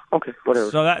 caca. Okay,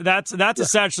 whatever. So that's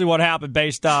essentially what happened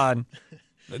based on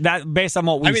what we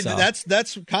saw.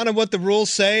 That's kind of what the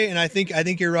rules say, and I think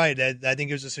you're right. I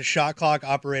think it was just a shot clock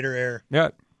operator error. Yeah.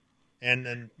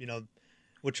 and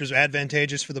which was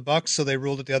advantageous for the Bucks, so they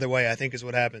ruled it the other way, I think is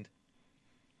what happened.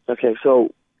 Okay,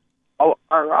 so it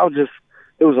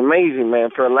was amazing, man.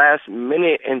 For the last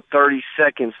minute and 30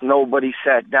 seconds, nobody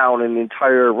sat down in the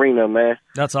entire arena, man.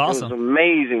 That's awesome. It was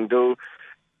amazing, dude.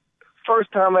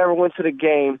 First time I ever went to the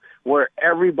game where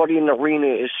everybody in the arena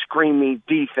is screaming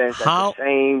defense at the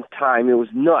same time. It was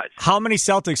nuts. How many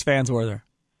Celtics fans were there?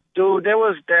 Dude, there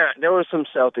was some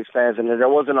Celtics fans in there. There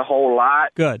wasn't a whole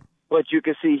lot. Good. But you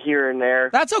can see here and there.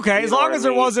 That's okay, as long as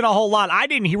there wasn't a whole lot. I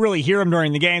didn't really hear them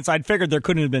during the game, so I'd figured there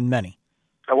couldn't have been many.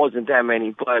 There wasn't that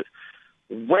many, but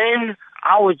when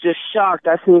I was just shocked,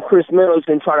 I seen Chris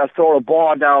Middleton try to throw a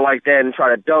ball down like that and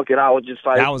try to dunk it. I was just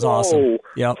like, that was awesome.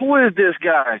 Yep. Who is this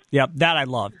guy? Yep, that I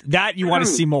loved. That you want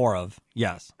to see more of,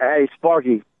 yes. Hey,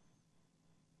 Sparky,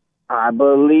 I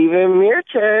believe in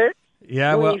Mirotic.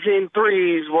 Yeah, well, he's in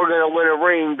threes. We're going to win a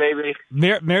ring, baby.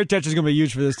 Mirotic is going to be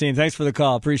huge for this team. Thanks for the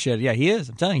call. Appreciate it. Yeah, he is.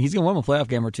 I'm telling you, he's going to win a playoff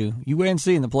game or two. You wait and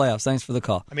see in the playoffs. Thanks for the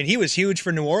call. I mean, he was huge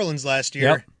for New Orleans last year.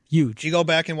 Yep, huge. If you go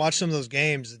back and watch some of those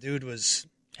games, the dude was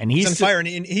he's on fire. And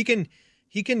he can,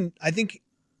 I think,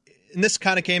 and this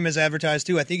kind of came as advertised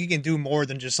too, I think he can do more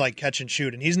than just like catch and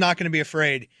shoot. And he's not going to be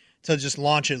afraid to just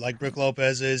launch it like Brook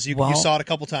Lopez is. You saw it a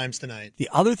couple times tonight. The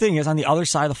other thing is on the other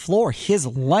side of the floor, his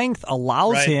length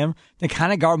allows him to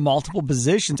kind of guard multiple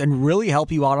positions and really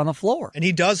help you out on the floor. And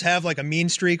he does have like a mean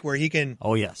streak where he can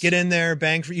get in there,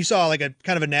 bang. You saw like a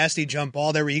kind of a nasty jump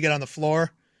ball there where you get on the floor.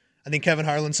 I think Kevin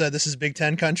Harlan said this is Big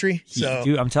Ten country. So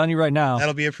dude, I'm telling you right now,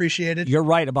 that'll be appreciated. You're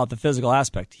right about the physical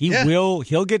aspect. He'll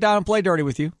get down and play dirty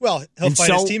with you. Well, he'll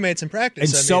fight his teammates in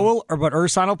practice. And but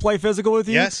Ersan will play physical with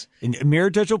you. Yes. And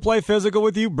Mirotic will play physical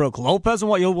with you. Brook Lopez and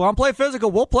what you'll want to play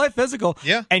physical. We'll play physical.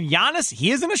 Yeah. And Giannis,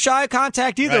 he isn't a shy of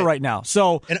contact either right now.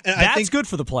 So and that's I think, good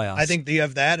for the playoffs. I think you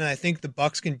have that, and I think the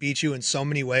Bucks can beat you in so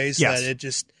many ways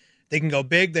that they can go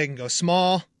big, they can go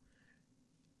small.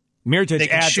 Mirotic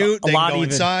adds shoot, a lot go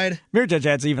inside. Mirotic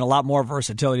adds even a lot more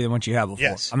versatility than what you had before.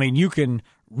 Yes. I mean, you can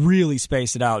really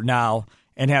space it out now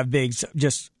and have bigs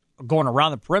just going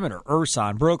around the perimeter.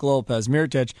 Ersan, Brook Lopez,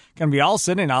 Mirotic can be all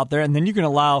sitting out there, and then you can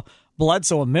allow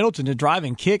Bledsoe and Middleton to drive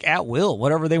and kick at will,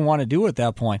 whatever they want to do at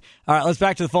that point. All right, let's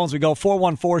back to the phones. We go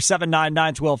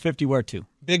 414-799-1250. Where to?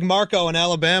 Big Marco in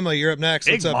Alabama. You're up next.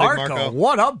 What's up, Big Marco?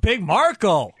 What up, Big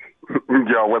Marco?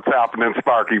 Yo, what's happening,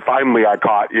 Sparky? Finally, I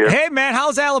caught you. Hey, man,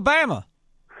 how's Alabama?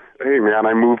 Hey, man,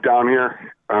 I moved down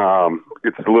here.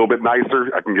 It's a little bit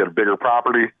nicer. I can get a bigger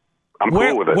property. I'm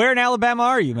cool with it. Where in Alabama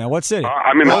are you, man? What city?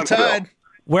 I'm in Huntsville.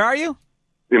 Where are you?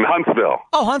 In Huntsville.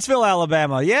 Oh, Huntsville,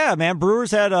 Alabama. Yeah, man.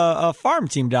 Brewers had a farm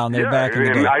team down there back in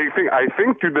the day. I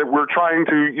think that we're trying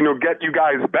to, get you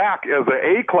guys back as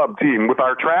an A club team with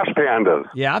our trash pandas.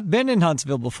 Yeah, I've been in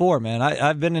Huntsville before, man.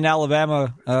 I've been in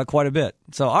Alabama quite a bit.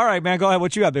 So, all right, man. Go ahead.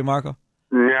 What you got, Big Marco?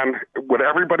 Man, what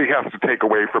everybody has to take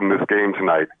away from this game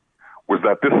tonight was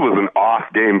that this was an off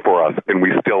game for us, and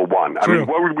we still won. True. I mean,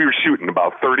 what were we shooting?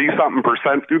 About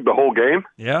 30-something%, dude, the whole game?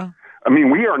 Yeah. I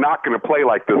mean, we are not going to play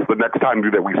like this the next time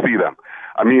that we see them.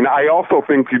 I mean, I also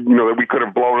think, that we could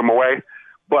have blown them away.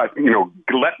 But,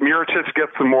 let Mirotic get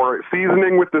some more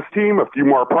seasoning with this team, a few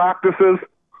more practices.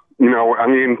 I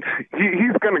mean,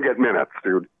 he's going to get minutes,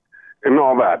 dude, and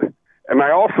all that. And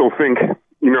I also think,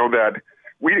 that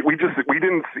we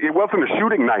didn't, it wasn't a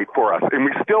shooting night for us, and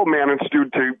we still managed to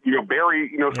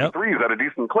bury, some threes at a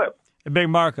decent clip. Hey, Big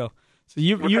Marco. So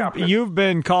you've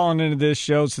been calling into this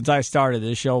show since I started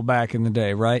this show back in the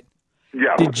day, right?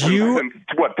 Yeah. Did you? Since,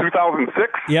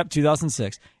 2006? Yep,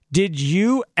 2006. Did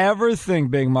you ever think,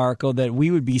 Big Marco, that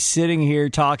we would be sitting here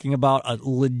talking about a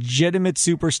legitimate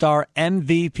superstar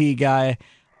MVP guy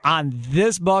on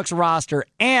this Bucks roster,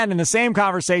 and in the same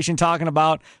conversation talking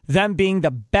about them being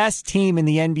the best team in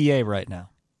the NBA right now?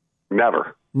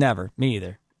 Never. Me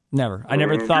either. Never. I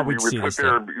never thought we'd see this. We would sit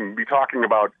there and be talking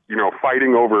about,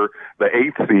 fighting over the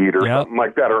 8th seed or something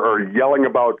like that, or yelling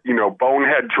about,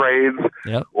 bonehead trades,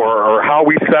 or how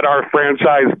we set our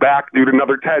franchise back, dude,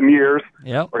 another 10 years,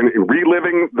 or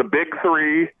reliving the big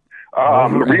three,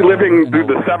 reliving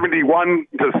the 71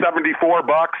 to 74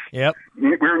 Bucks. Yep.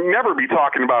 We'll never be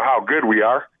talking about how good we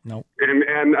are. Nope.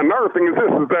 And another thing is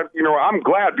this, is that, I'm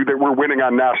glad, dude, that we're winning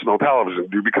on national television,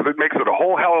 dude, because it makes it a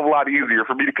whole hell of a lot easier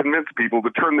for me to convince people to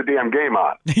turn the damn game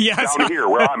on. Yes. Down here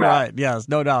where I'm at. Right, yes,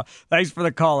 no doubt. Thanks for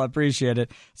the call. I appreciate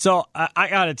it. So I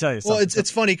got to tell you something. Well,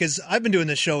 it's funny because I've been doing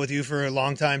this show with you for a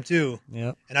long time, too.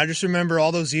 Yep. And I just remember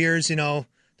all those years, the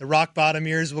rock bottom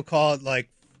years, we'll call it like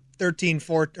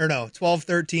 12,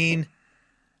 13,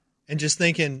 and just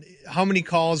thinking how many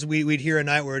calls we'd hear a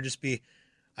night where it'd just be,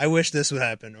 I wish this would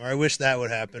happen, or I wish that would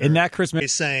happen. And that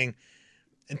Christmas saying,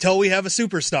 until we have a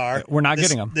superstar, we're not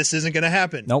getting him. This isn't going to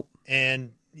happen. Nope.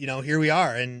 And, here we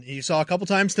are. And you saw a couple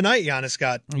times tonight, Giannis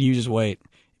got. You just wait.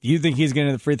 If you think he's getting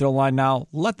to the free throw line now,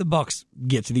 let the Bucks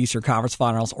get to the Eastern Conference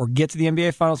Finals or get to the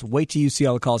NBA Finals. Wait till you see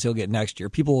all the calls he'll get next year.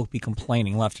 People will be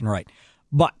complaining left and right.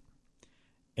 But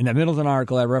in that Middleton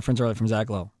article I referenced earlier from Zach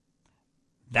Lowe,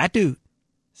 that dude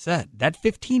said that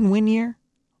 15-win year,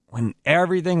 when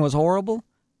everything was horrible,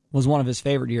 was one of his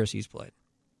favorite years he's played.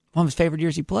 One of his favorite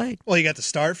years he played. Well, he got to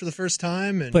start for the first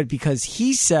time. But because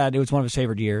he said it was one of his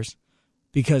favorite years,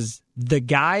 because the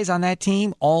guys on that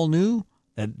team all knew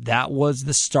that was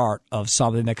the start of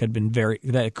something that could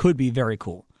be very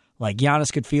cool. Like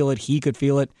Giannis could feel it, he could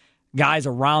feel it. Guys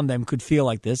around them could feel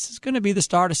like this is going to be the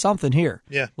start of something here.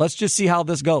 Yeah. Let's just see how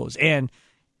this goes. And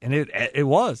it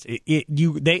was.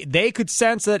 They could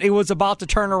sense that it was about to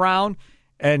turn around.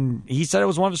 And he said it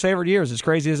was one of his favorite years, as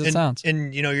crazy as it sounds.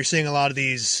 And, you're seeing a lot of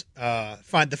these,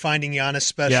 the Finding Giannis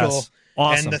special. Yes.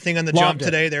 Awesome. And the thing on the Loved jump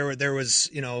today, there was,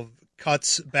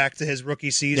 cuts back to his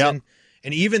rookie season. Yep.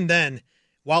 And even then,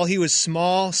 while he was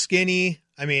small, skinny,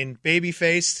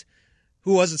 baby-faced,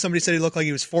 who was it? Somebody said he looked like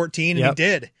he was 14, and Yep. he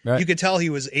did. Right. You could tell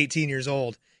he was 18 years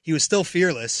old. He was still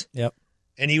fearless. Yep.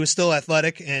 And he was still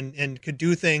athletic and could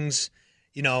do things.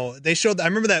 They showed. I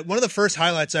remember that one of the first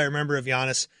highlights I remember of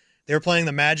Giannis, they were playing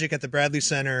the Magic at the Bradley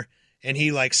Center, and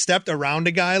he stepped around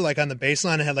a guy on the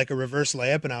baseline and had a reverse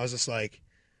layup, and I was just like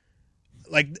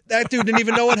that dude didn't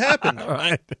even know what happened.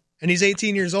 Right. And he's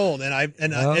 18 years old, and I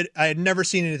had never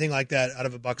seen anything like that out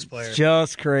of a Bucks player.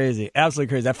 Just crazy.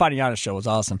 Absolutely crazy. That Finding Giannis show was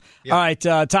awesome. Yep. All right,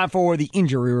 time for the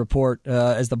injury report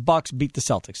as the Bucks beat the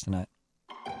Celtics tonight.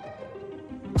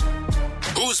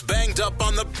 Who's banged up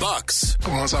on the Bucks?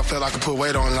 Once I felt I could put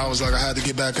weight on it, I was like, I had to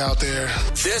get back out there.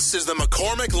 This is the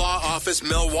McCormick Law Office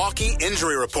Milwaukee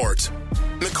Injury Report.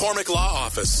 McCormick Law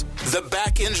Office, the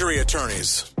back injury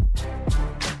attorneys.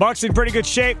 Bucks in pretty good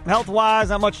shape, health-wise.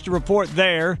 Not much to report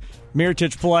there.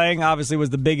 Mirotic playing obviously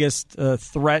was the biggest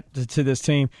threat to this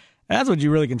team. And that's what you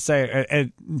really can say.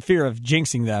 In fear of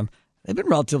jinxing them, they've been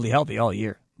relatively healthy all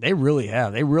year. They really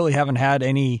have. They really haven't had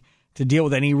to deal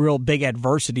with any real big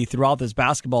adversity throughout this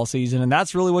basketball season. And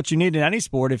that's really what you need in any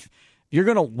sport. If you're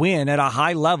going to win at a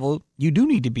high level, you do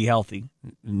need to be healthy.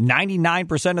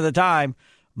 99% of the time,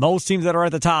 most teams that are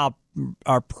at the top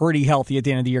are pretty healthy at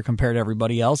the end of the year compared to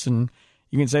everybody else. And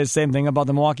you can say the same thing about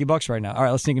the Milwaukee Bucks right now. All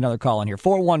right, let's take another call in here.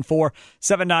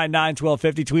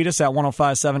 414-799-1250. Tweet us at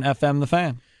 105.7 FM The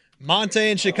Fan.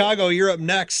 Monte in Chicago, you're up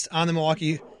next on the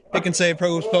Milwaukee Pick and Save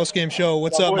Pro Post-Game Show.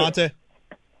 What's up, Monte?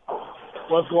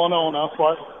 What's going on,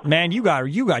 Spark? Man, you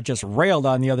got just railed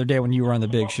on the other day when you were on the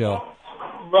big show.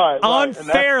 Right.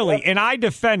 Unfairly, and I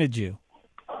defended you.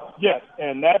 Yes,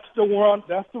 and that's the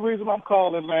reason I'm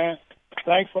calling, man.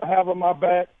 Thanks for having my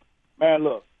back. Man,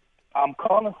 look, I'm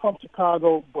calling from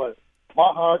Chicago, but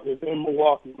my heart is in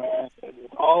Milwaukee, man.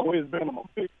 It's always been a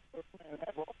big fan.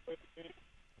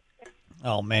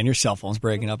 Oh, man, your cell phone's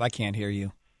breaking up. I can't hear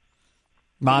you.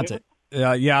 Monte.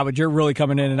 Yeah, but you're really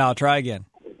coming in and out. Try again.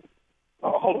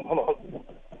 Hold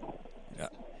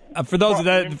on. For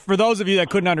those of you that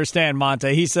couldn't understand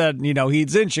Monte, he said,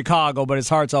 he's in Chicago, but his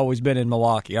heart's always been in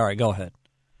Milwaukee. All right, go ahead.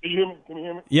 Can you hear me? Can you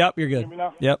hear me? Yep, you're good. Can you hear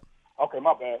me now? Yep. Okay,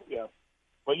 my bad. Yeah,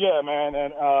 but yeah, man,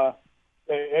 and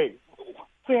hey,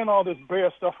 seeing all this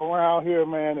Bear stuff around here,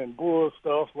 man, and Bulls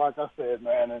stuff, like I said,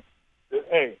 man, and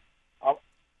hey,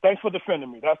 thanks for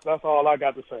defending me. That's all I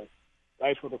got to say.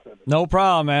 Thanks for defending me. No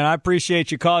problem, man. I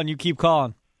appreciate you calling. You keep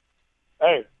calling.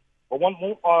 Hey. But one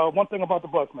thing about the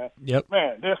Bucks, man. Yep.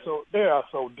 Man, they are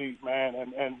so deep, man.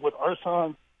 And with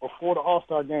Ersan before the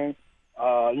All-Star game,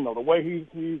 the way he's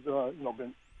he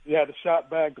had the shot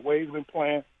back, the way he's been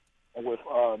playing, and with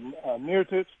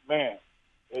Mirotic, man,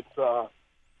 it's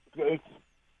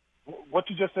what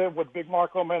you just said with Big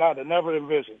Marco, man. I'd have never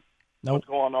envisioned what's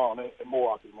going on in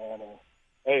Milwaukee, man. And,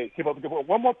 hey, keep up the good work.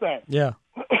 One more thing. Yeah.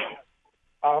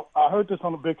 I heard this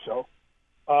on the Big Show.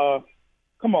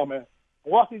 Come on, man.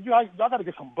 Milwaukee, y'all got to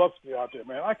get some Bucks gear out there,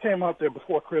 man. I came out there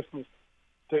before Christmas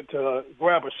to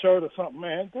grab a shirt or something,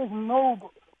 man. There's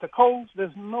no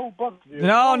Bucks gear.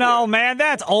 No, man,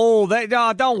 that's old.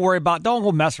 Don't worry about. Don't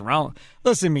go mess around.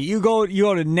 Listen to me. You go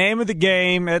to Name of the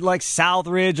Game at like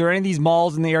Southridge or any of these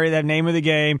malls in the area that have Name of the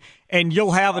Game, and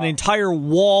you'll have an entire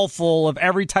wall full of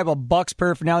every type of Bucks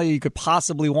paraphernalia you could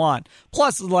possibly want.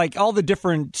 Plus, like some of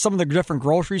the different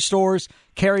grocery stores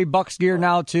carry Bucks gear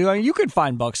now too. I mean, you could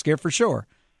find Bucks gear for sure.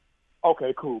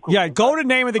 Okay, cool. Yeah, go to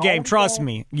Name of the Game. Trust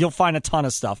me, you'll find a ton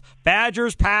of stuff.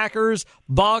 Badgers, Packers,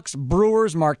 Bucks,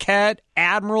 Brewers, Marquette,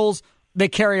 Admirals, they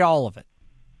carry all of it.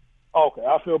 Okay,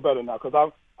 I feel better now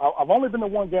because I've only been to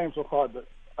one game so far,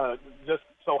 just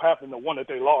so happened the one that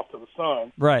they lost to the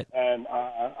Suns. Right. And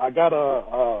I got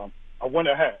a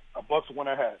winter hat, a Bucks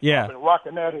winter hat. Yeah. I've been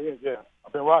rocking that here. Yeah,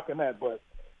 I've been rocking that. But,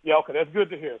 yeah, okay, that's good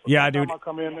to hear. So Yeah, dude. dude. I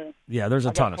come in there, Yeah, there's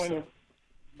a ton of stuff.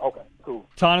 Okay, cool.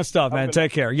 Ton of stuff, man.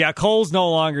 Take care. Yeah, Kohl's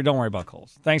no longer. Don't worry about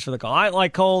Kohl's. Thanks for the call. I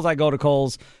like Kohl's. I go to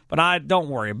Kohl's, but I don't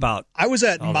worry about. I was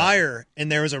at Meijer,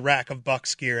 and there was a rack of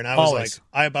Bucks gear, and I was like,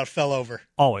 I about fell over.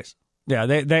 Always. Yeah,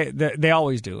 they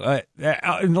always do.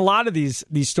 And a lot of these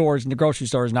stores, the grocery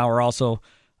stores now are also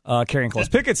carrying clothes.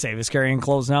 Pick and Save is carrying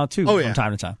clothes now, too, from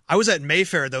time to time. I was at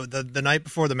Mayfair the night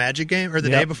before the Magic game, or the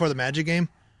day before the Magic game.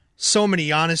 So many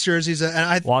Giannis jerseys, and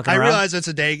I realized it's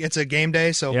a game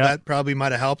day, so that probably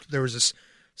might have helped. It was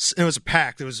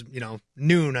packed. It was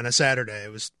noon on a Saturday.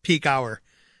 It was peak hour,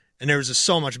 and there was just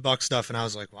so much Buck stuff, and I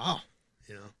was like, wow,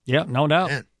 Yeah, no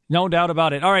doubt, no doubt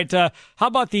about it. All right, how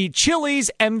about the Chili's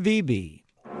MVB?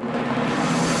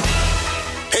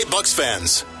 Hey, Bucks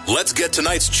fans, let's get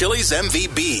tonight's Chili's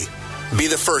MVB. Be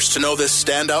the first to know this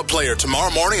standout player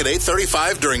tomorrow morning at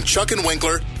 8:35 during Chuck and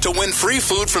Winkler to win free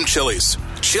food from Chili's.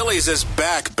 Chili's is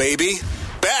back, baby.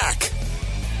 Back!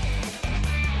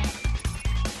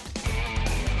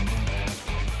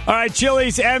 All right,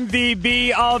 Chili's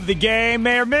MVB of the game.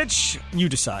 Mayor Mitch, you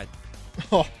decide.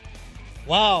 Oh,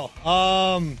 wow.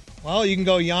 Well, you can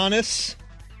go Giannis.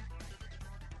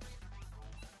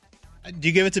 Do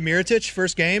you give it to Mirotic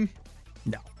first game?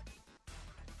 No.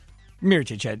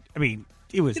 Mirotic had,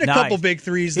 it was a nice. couple big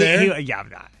threes there. Yeah.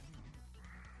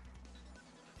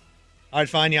 I'd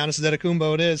find Giannis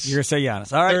Antetokounmpo. It is. You're going to say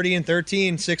Giannis. All right. 30 and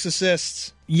 13, 6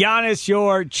 assists. Giannis,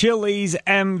 your Chili's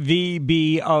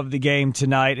MVB of the game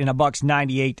tonight in a Bucks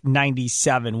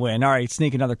 98-97 win. All right,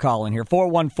 sneak another call in here.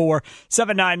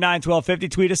 414-799-1250.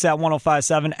 Tweet us at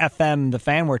 1057 FM, The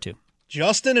Fan. Where to?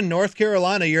 Justin in North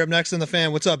Carolina. You're up next on The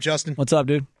Fan. What's up, Justin? What's up,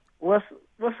 dude? What's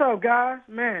up, guys?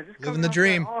 Man, just living the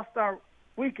dream. All-Star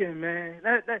weekend, man.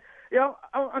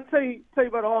 I'll tell you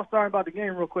about the All-Star and about the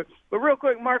game real quick. But real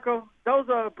quick, Marco, those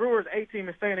Brewers A team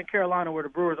is staying in Carolina where the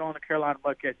Brewers own the Carolina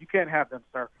Buckheads. You can't have them,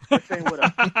 sir. They're staying with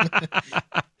us.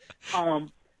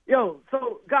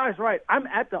 So guys, right? I'm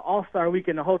at the All-Star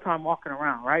weekend the whole time walking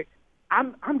around, right?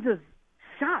 I'm just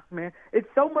shocked, man. It's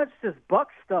so much just Buck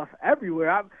stuff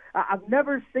everywhere. I've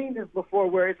never seen this before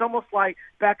where it's almost like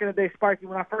back in the day, Sparky,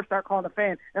 when I first started calling the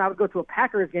Fan, and I would go to a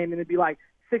Packers game and it'd be like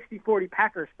 60-40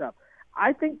 Packers stuff.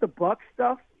 I think the Buck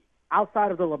stuff,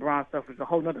 outside of the LeBron stuff, is a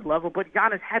whole nother level. But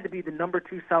Giannis had to be the number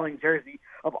 2 selling jersey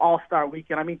of All-Star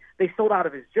Weekend. I mean, they sold out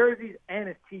of his jerseys and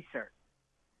his T-shirts.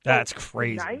 That's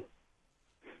crazy. Tonight,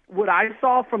 what I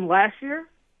saw from last year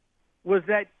was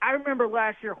that I remember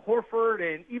last year Horford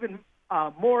and even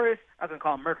Morris. I was going to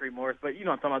call him Mercury Morris, but you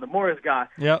know what I'm talking about, the Morris guy.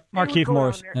 Yep, Markieff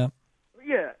Morris. Yep.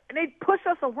 Yeah, and they'd push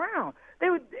us around.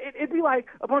 It'd be like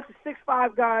a bunch of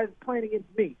 6'5" guys playing against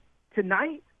me.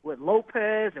 Tonight, with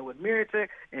Lopez and with Mirotic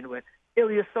and with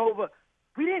Ilyasova,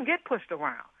 we didn't get pushed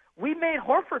around. We made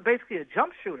Horford basically a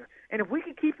jump shooter. And if we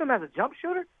can keep him as a jump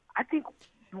shooter, I think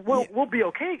we'll be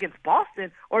okay against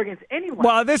Boston or against anyone.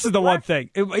 Well, this is the one thing.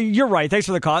 You're right. Thanks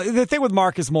for the call. The thing with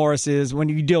Marcus Morris is when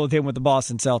you deal with him with the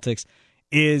Boston Celtics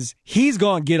is he's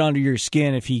going to get under your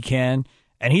skin if he can,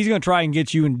 and he's going to try and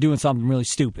get you into doing something really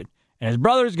stupid. And his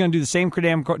brother is going to do the same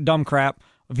damn dumb crap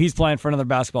if he's playing for another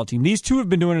basketball team. These two have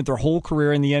been doing it their whole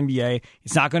career in the NBA.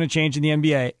 It's not going to change in the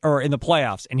NBA or in the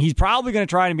playoffs. And he's probably going to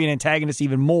try and be an antagonist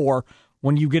even more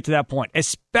when you get to that point,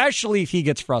 especially if he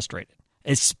gets frustrated.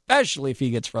 You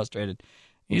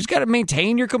just got to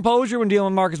maintain your composure when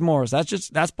dealing with Marcus Morris.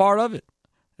 That's part of it.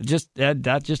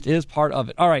 That just is part of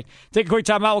it. All right, take a quick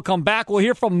time out. We'll come back. We'll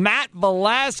hear from Matt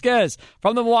Velasquez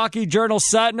from the Milwaukee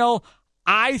Journal-Sentinel.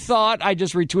 I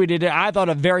just retweeted it. I thought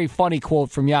a very funny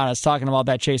quote from Giannis talking about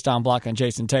that chase down block on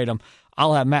Jason Tatum.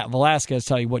 I'll have Matt Velasquez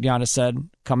tell you what Giannis said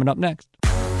coming up next.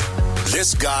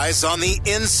 This guy's on the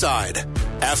inside.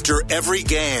 After every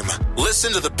game,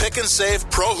 listen to the Pick and Save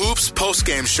Pro Hoops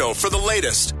postgame show for the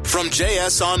latest from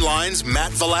JS Online's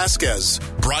Matt Velasquez.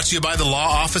 Brought to you by the law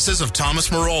offices of Thomas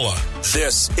Marola.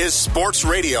 This is Sports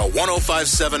Radio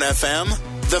 105.7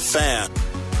 FM, The Fan.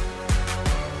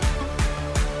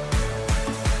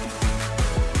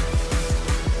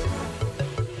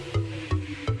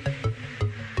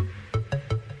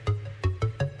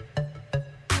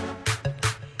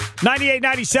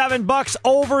 $98-97 Bucks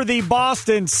over the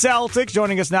Boston Celtics.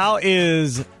 Joining us now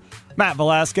is Matt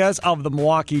Velasquez of the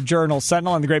Milwaukee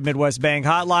Journal-Sentinel and the Great Midwest Bank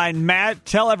Hotline. Matt,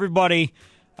 tell everybody,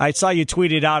 I saw you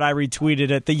tweet it out, I retweeted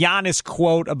it, the Giannis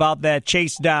quote about that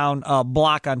chase down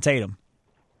block on Tatum.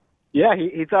 Yeah,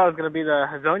 he thought it was going to be the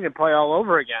Hazonia play all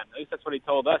over again. At least that's what he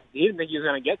told us. He didn't think he was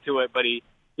going to get to it, but he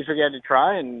he figured he had to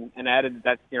try and added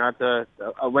that, that's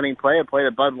a winning play, a play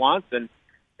that Bud wants. And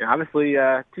obviously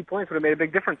 2 points would have made a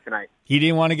big difference tonight. He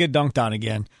didn't want to get dunked on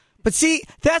again. But see,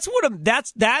 that's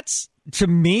to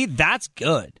me, that's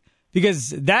good.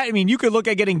 Because you could look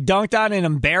at getting dunked on and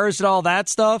embarrassed and all that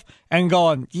stuff and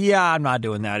going, yeah, I'm not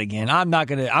doing that again. I'm not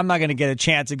gonna get a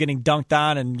chance of getting dunked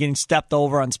on and getting stepped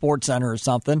over on SportsCenter or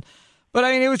something. But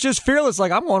it was just fearless.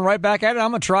 Like, I'm going right back at it.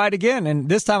 I'm gonna try it again, and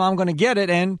this time I'm gonna get it.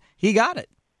 And he got it.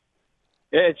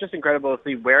 Yeah, it's just incredible to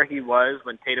see where he was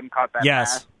when Tatum caught that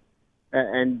pass,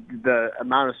 and the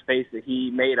amount of space that he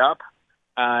made up,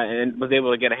 and was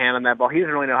able to get a hand on that ball. He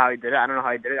doesn't really know how he did it. I don't know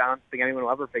how he did it. I don't think anyone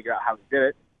will ever figure out how he did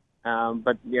it.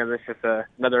 But that's just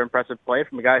another impressive play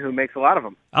from a guy who makes a lot of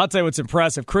them. I'll tell you what's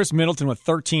impressive. Chris Middleton with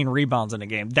 13 rebounds in a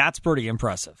game. That's pretty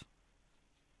impressive.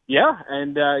 Yeah,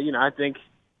 and I think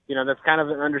that's kind of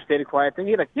an understated quiet thing.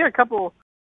 He had a couple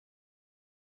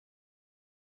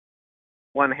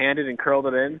one-handed and curled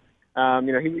it in.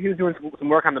 He was doing some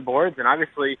work on the boards, and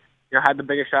obviously had the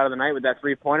biggest shot of the night with that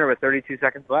 3-pointer with 32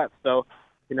 seconds left. So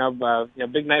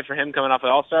big night for him coming off an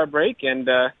All-Star break, and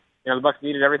the Bucks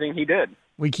needed everything he did.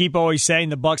 We keep always saying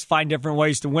the Bucks find different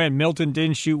ways to win. Milton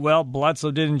didn't shoot well.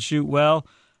 Bledsoe didn't shoot well.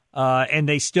 And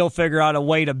they still figure out a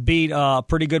way to beat a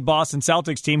pretty good Boston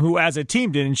Celtics team who, as a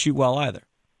team, didn't shoot well either.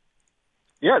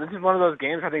 Yeah, this is one of those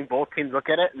games I think both teams look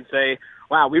at it and say,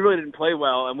 wow, we really didn't play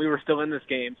well, and we were still in this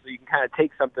game. So you can kind of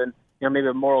take something, maybe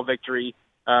a moral victory,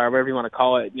 or whatever you want to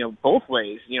call it, both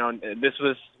ways. This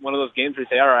was one of those games where you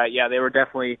say, all right, yeah, they were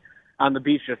definitely on the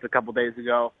beach just a couple days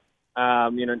ago.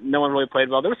 No one really played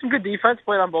well. There was some good defense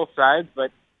played on both sides, but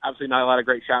obviously not a lot of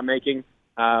great shot making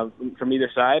from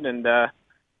either side. And,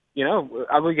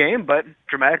 ugly game, but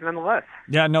dramatic nonetheless.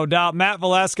 Yeah, no doubt. Matt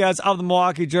Velasquez of the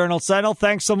Milwaukee Journal-Sentinel,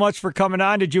 thanks so much for coming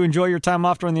on. Did you enjoy your time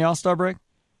off during the All-Star break?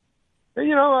 Not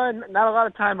a lot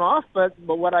of time off, but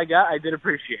what I got, I did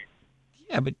appreciate.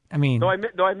 Yeah, but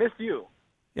though I missed you.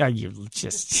 Yeah, you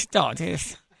just don't.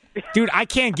 Dude, I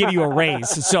can't give you a raise,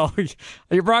 so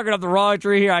you're barking up the wrong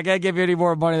tree here. I can't give you any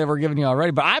more money than we're giving you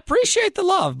already, but I appreciate the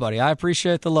love, buddy. I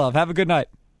appreciate the love. Have a good night.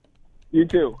 You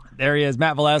too. There he is,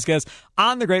 Matt Velasquez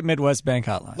on the Great Midwest Bank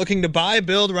Hotline. Looking to buy,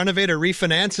 build, renovate, or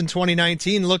refinance in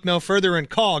 2019? Look no further and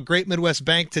call Great Midwest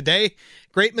Bank today.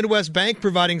 Great Midwest Bank,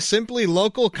 providing simply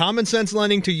local, common-sense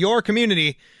lending to your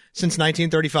community since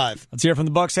 1935. Let's hear from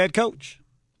the Bucks head coach.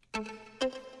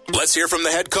 Let's hear from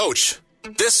the head coach.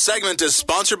 This segment is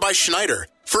sponsored by Schneider.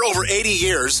 For over 80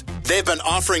 years, they've been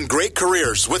offering great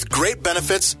careers with great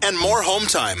benefits and more home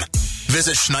time.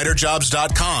 Visit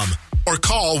SchneiderJobs.com or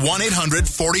call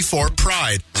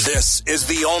 1-800-44-PRIDE. This is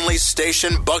the only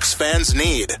station Bucks fans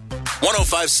need.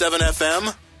 105.7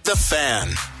 FM, The Fan.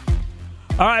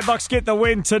 All right, Bucks get the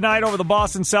win tonight over the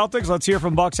Boston Celtics. Let's hear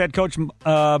from Bucks head coach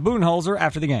Budenholzer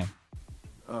after the game.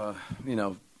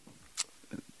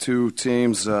 Two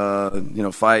teams,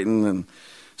 fighting and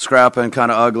scrapping,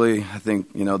 kind of ugly. I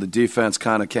think, the defense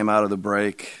kind of came out of the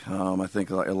break. I think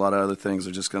a lot of other things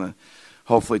are just going to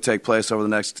hopefully take place over the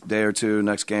next day or two,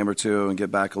 next game or two, and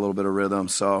get back a little bit of rhythm.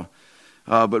 So,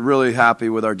 but really happy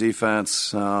with our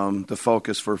defense, the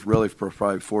focus for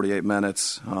probably 48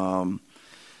 minutes.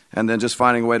 And then just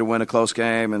finding a way to win a close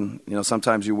game. And,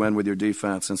 sometimes you win with your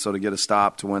defense. And so to get a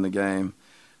stop to win the game,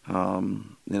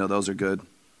 those are good.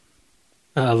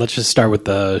 Let's just start with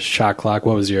the shot clock.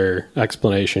 What was your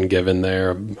explanation given there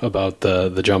about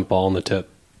the jump ball and the tip?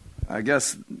 I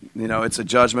guess, it's a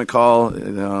judgment call.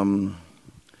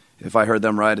 If I heard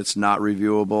them right, it's not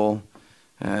reviewable.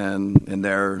 And in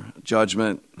their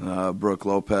judgment, Brook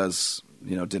Lopez,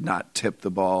 did not tip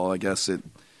the ball. I guess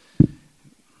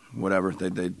whatever, they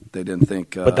didn't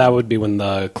think. But that would be when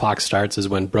the clock starts, is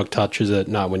when Brook touches it,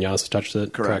 not when Giannis touches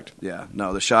it? Correct. Yeah.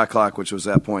 No, the shot clock, which was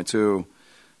at point 2,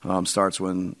 starts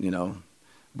when,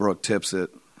 Brook tips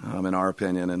it, in our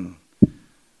opinion. And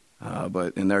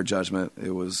but in their judgment,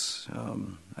 it was,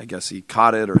 I guess he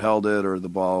caught it or held it, or the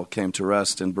ball came to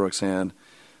rest in Brook's hand,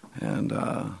 and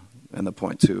the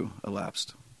point 2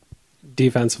 elapsed.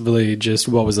 Defensively, just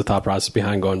what was the thought process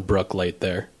behind going Brook late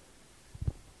there?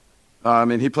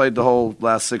 He played the whole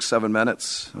last 6-7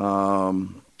 minutes.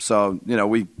 So,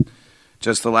 we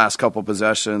just the last couple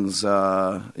possessions,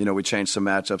 we changed some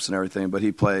matchups and everything, but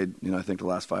he played, I think the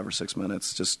last 5 or 6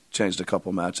 minutes, just changed a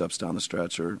couple matchups down the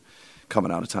stretch or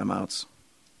coming out of timeouts.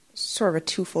 Sort of a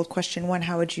twofold question. One,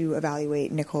 how would you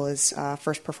evaluate Nikola's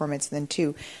first performance? And then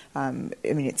two,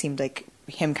 it seemed like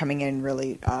him coming in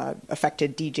really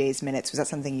affected DJ's minutes. Was that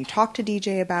something you talked to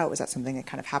DJ about? Was that something that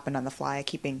kind of happened on the fly,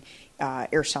 keeping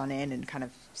Ersan in and kind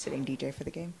of sitting DJ for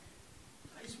the game?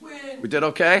 We did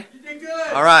okay? You did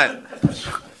good. All right.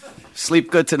 Sleep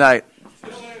good tonight.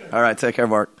 All right, take care,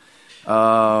 Mark.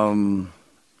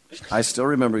 I still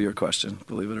remember your question,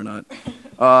 believe it or not.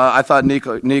 I thought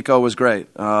Nico was great.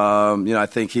 I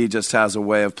think he just has a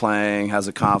way of playing, has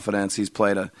a confidence. He's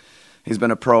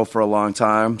been a pro for a long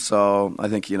time, so I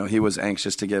think he was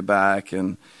anxious to get back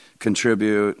and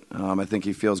contribute. I think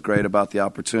he feels great about the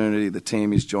opportunity, the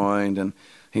team he's joined, and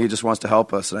he just wants to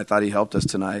help us. And I thought he helped us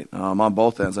tonight on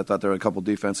both ends. I thought there were a couple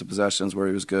defensive possessions where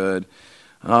he was good.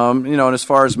 And as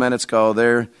far as minutes go,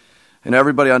 and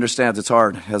everybody understands it's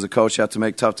hard. As a coach, you have to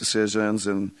make tough decisions.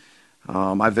 And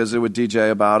I visited with DJ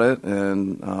about it.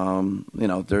 And,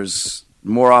 there's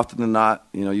more often than not,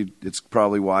 it's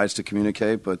probably wise to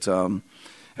communicate. But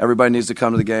everybody needs to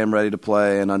come to the game ready to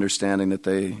play and understanding that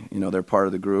they're part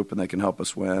of the group and they can help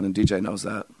us win. And DJ knows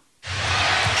that.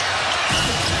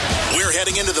 We're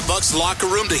heading into the Bucks locker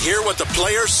room to hear what the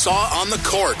players saw on the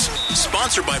court.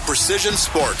 Sponsored by Precision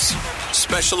Sports,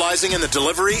 specializing in the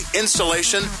delivery,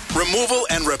 installation, removal,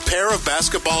 and repair of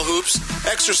basketball hoops,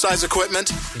 exercise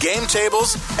equipment, game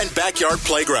tables, and backyard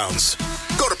playgrounds.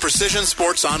 Go to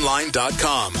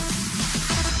PrecisionSportsOnline.com.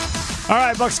 All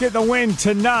right, Bucks get the win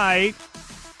tonight,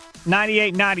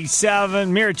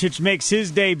 98-97. Mirotic makes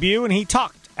his debut, and he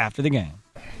talked after the game.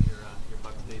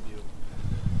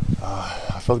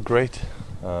 I felt great.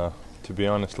 To be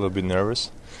honest, a little bit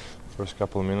nervous first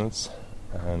couple of minutes,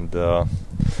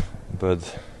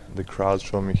 but the crowd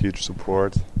showed me huge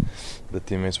support. The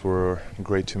teammates were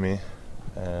great to me,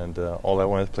 and all I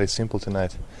wanted to play simple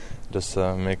tonight, just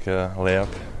make a layup,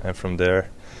 and from there,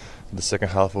 the second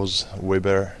half was way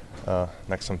better.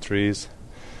 Knocked some threes,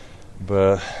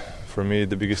 but for me,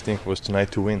 the biggest thing was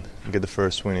tonight to win, get the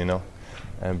first win,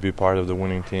 and be part of the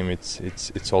winning team.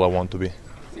 It's all I want to be.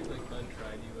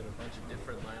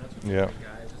 Yeah.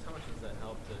 Guys. Just how much does that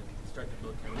help to start to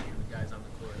build chemistry with guys on the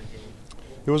court in a game?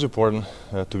 It was important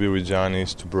to be with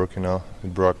Giannis, to Brook,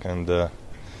 with Brook, and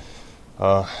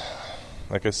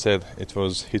like I said, it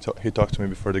was he talked to me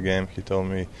before the game. He told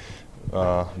me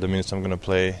the minutes I'm gonna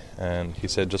play, and he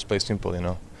said just play simple,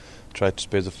 try to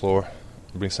space the floor,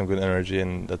 bring some good energy,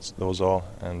 and that was all.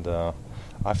 And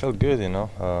I felt good,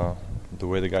 the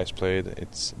way the guys played.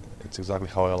 It's exactly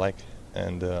how I like,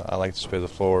 and I like to space the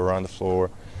floor, around the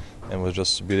floor. And it was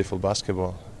just beautiful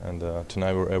basketball. And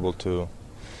tonight we were able to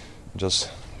just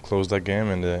close that game,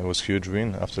 and it was a huge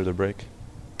win after the break.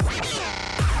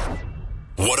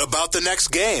 What about the next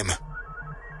game?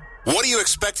 What do you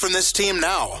expect from this team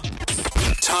now?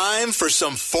 Time for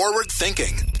some forward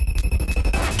thinking.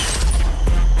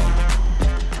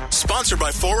 Sponsored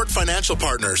by Forward Financial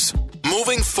Partners.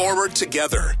 Moving forward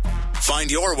together. Find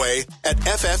your way at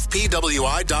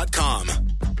ffpwi.com.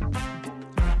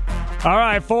 All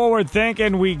right, forward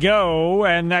thinking we go.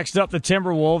 And next up, the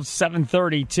Timberwolves,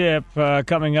 7:30 tip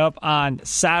coming up on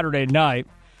Saturday night.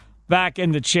 Back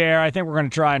in the chair, I think we're going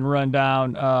to try and run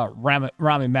down Rami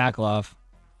Makloff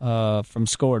from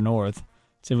Score North.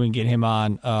 See if we can get him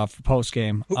on for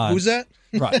postgame. Who's that?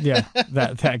 Right, yeah,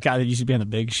 that guy that used to be on the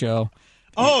Big Show.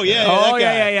 Oh,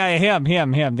 yeah, him,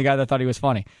 the guy that thought he was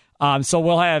funny. So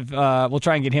we'll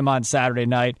try and get him on Saturday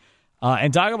night.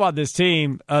 And talk about this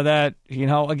team that,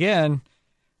 again,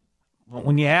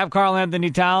 when you have Karl-Anthony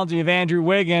Towns, you have Andrew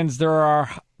Wiggins,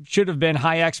 should have been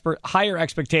higher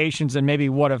expectations than maybe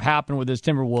what have happened with this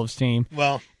Timberwolves team.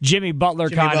 Well, Jimmy Butler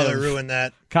ruined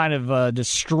that. Kind of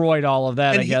destroyed all of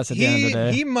that, and I guess, at the end of the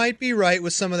day. He might be right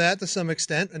with some of that to some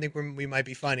extent. I think we might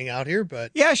be finding out here, but...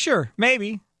 Yeah, sure,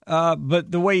 maybe. But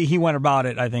the way he went about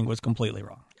it, I think, was completely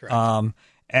wrong. Correct.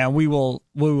 And we will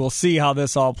see how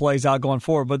this all plays out going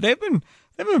forward. But they've been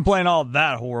playing all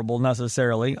that horrible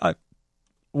necessarily. I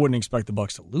wouldn't expect the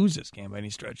Bucks to lose this game by any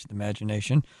stretch of the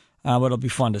imagination, but it'll be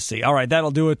fun to see. All right,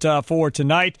 that'll do it for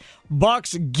tonight.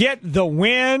 Bucks get the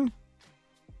win.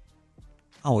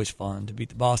 Always fun to beat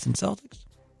the Boston Celtics,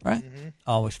 right? Mm-hmm.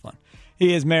 Always fun.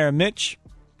 He is Mayor Mitch,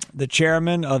 the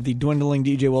chairman of the dwindling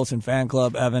DJ Wilson fan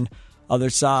club. Evan, other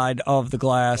side of the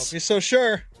glass. Don't be so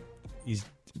sure.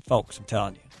 Folks, I'm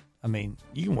telling you. I mean,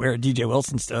 you can wear DJ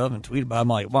Wilson stuff and tweet about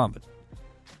him all you want, but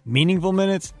meaningful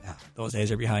minutes, those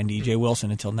days are behind DJ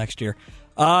Wilson until next year.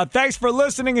 Thanks for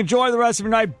listening. Enjoy the rest of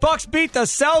your night. Bucks beat the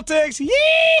Celtics.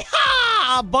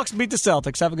 Yeehaw! Bucks beat the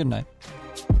Celtics. Have a good night.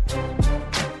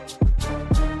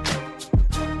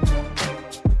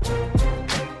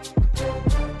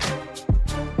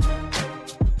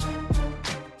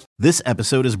 This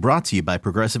episode is brought to you by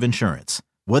Progressive Insurance.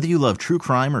 Whether you love true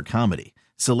crime or comedy,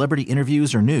 celebrity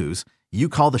interviews or news, you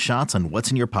call the shots on what's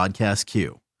in your podcast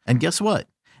queue. And guess what?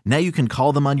 Now you can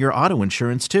call them on your auto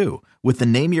insurance too with the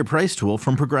Name Your Price tool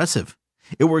from Progressive.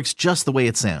 It works just the way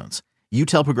it sounds. You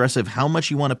tell Progressive how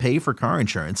much you want to pay for car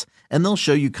insurance, and they'll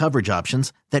show you coverage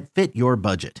options that fit your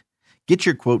budget. Get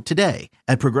your quote today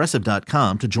at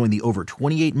Progressive.com to join the over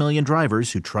 28 million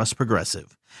drivers who trust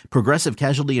Progressive. Progressive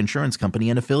Casualty Insurance Company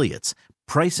and Affiliates.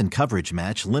 Price and coverage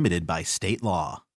match limited by state law.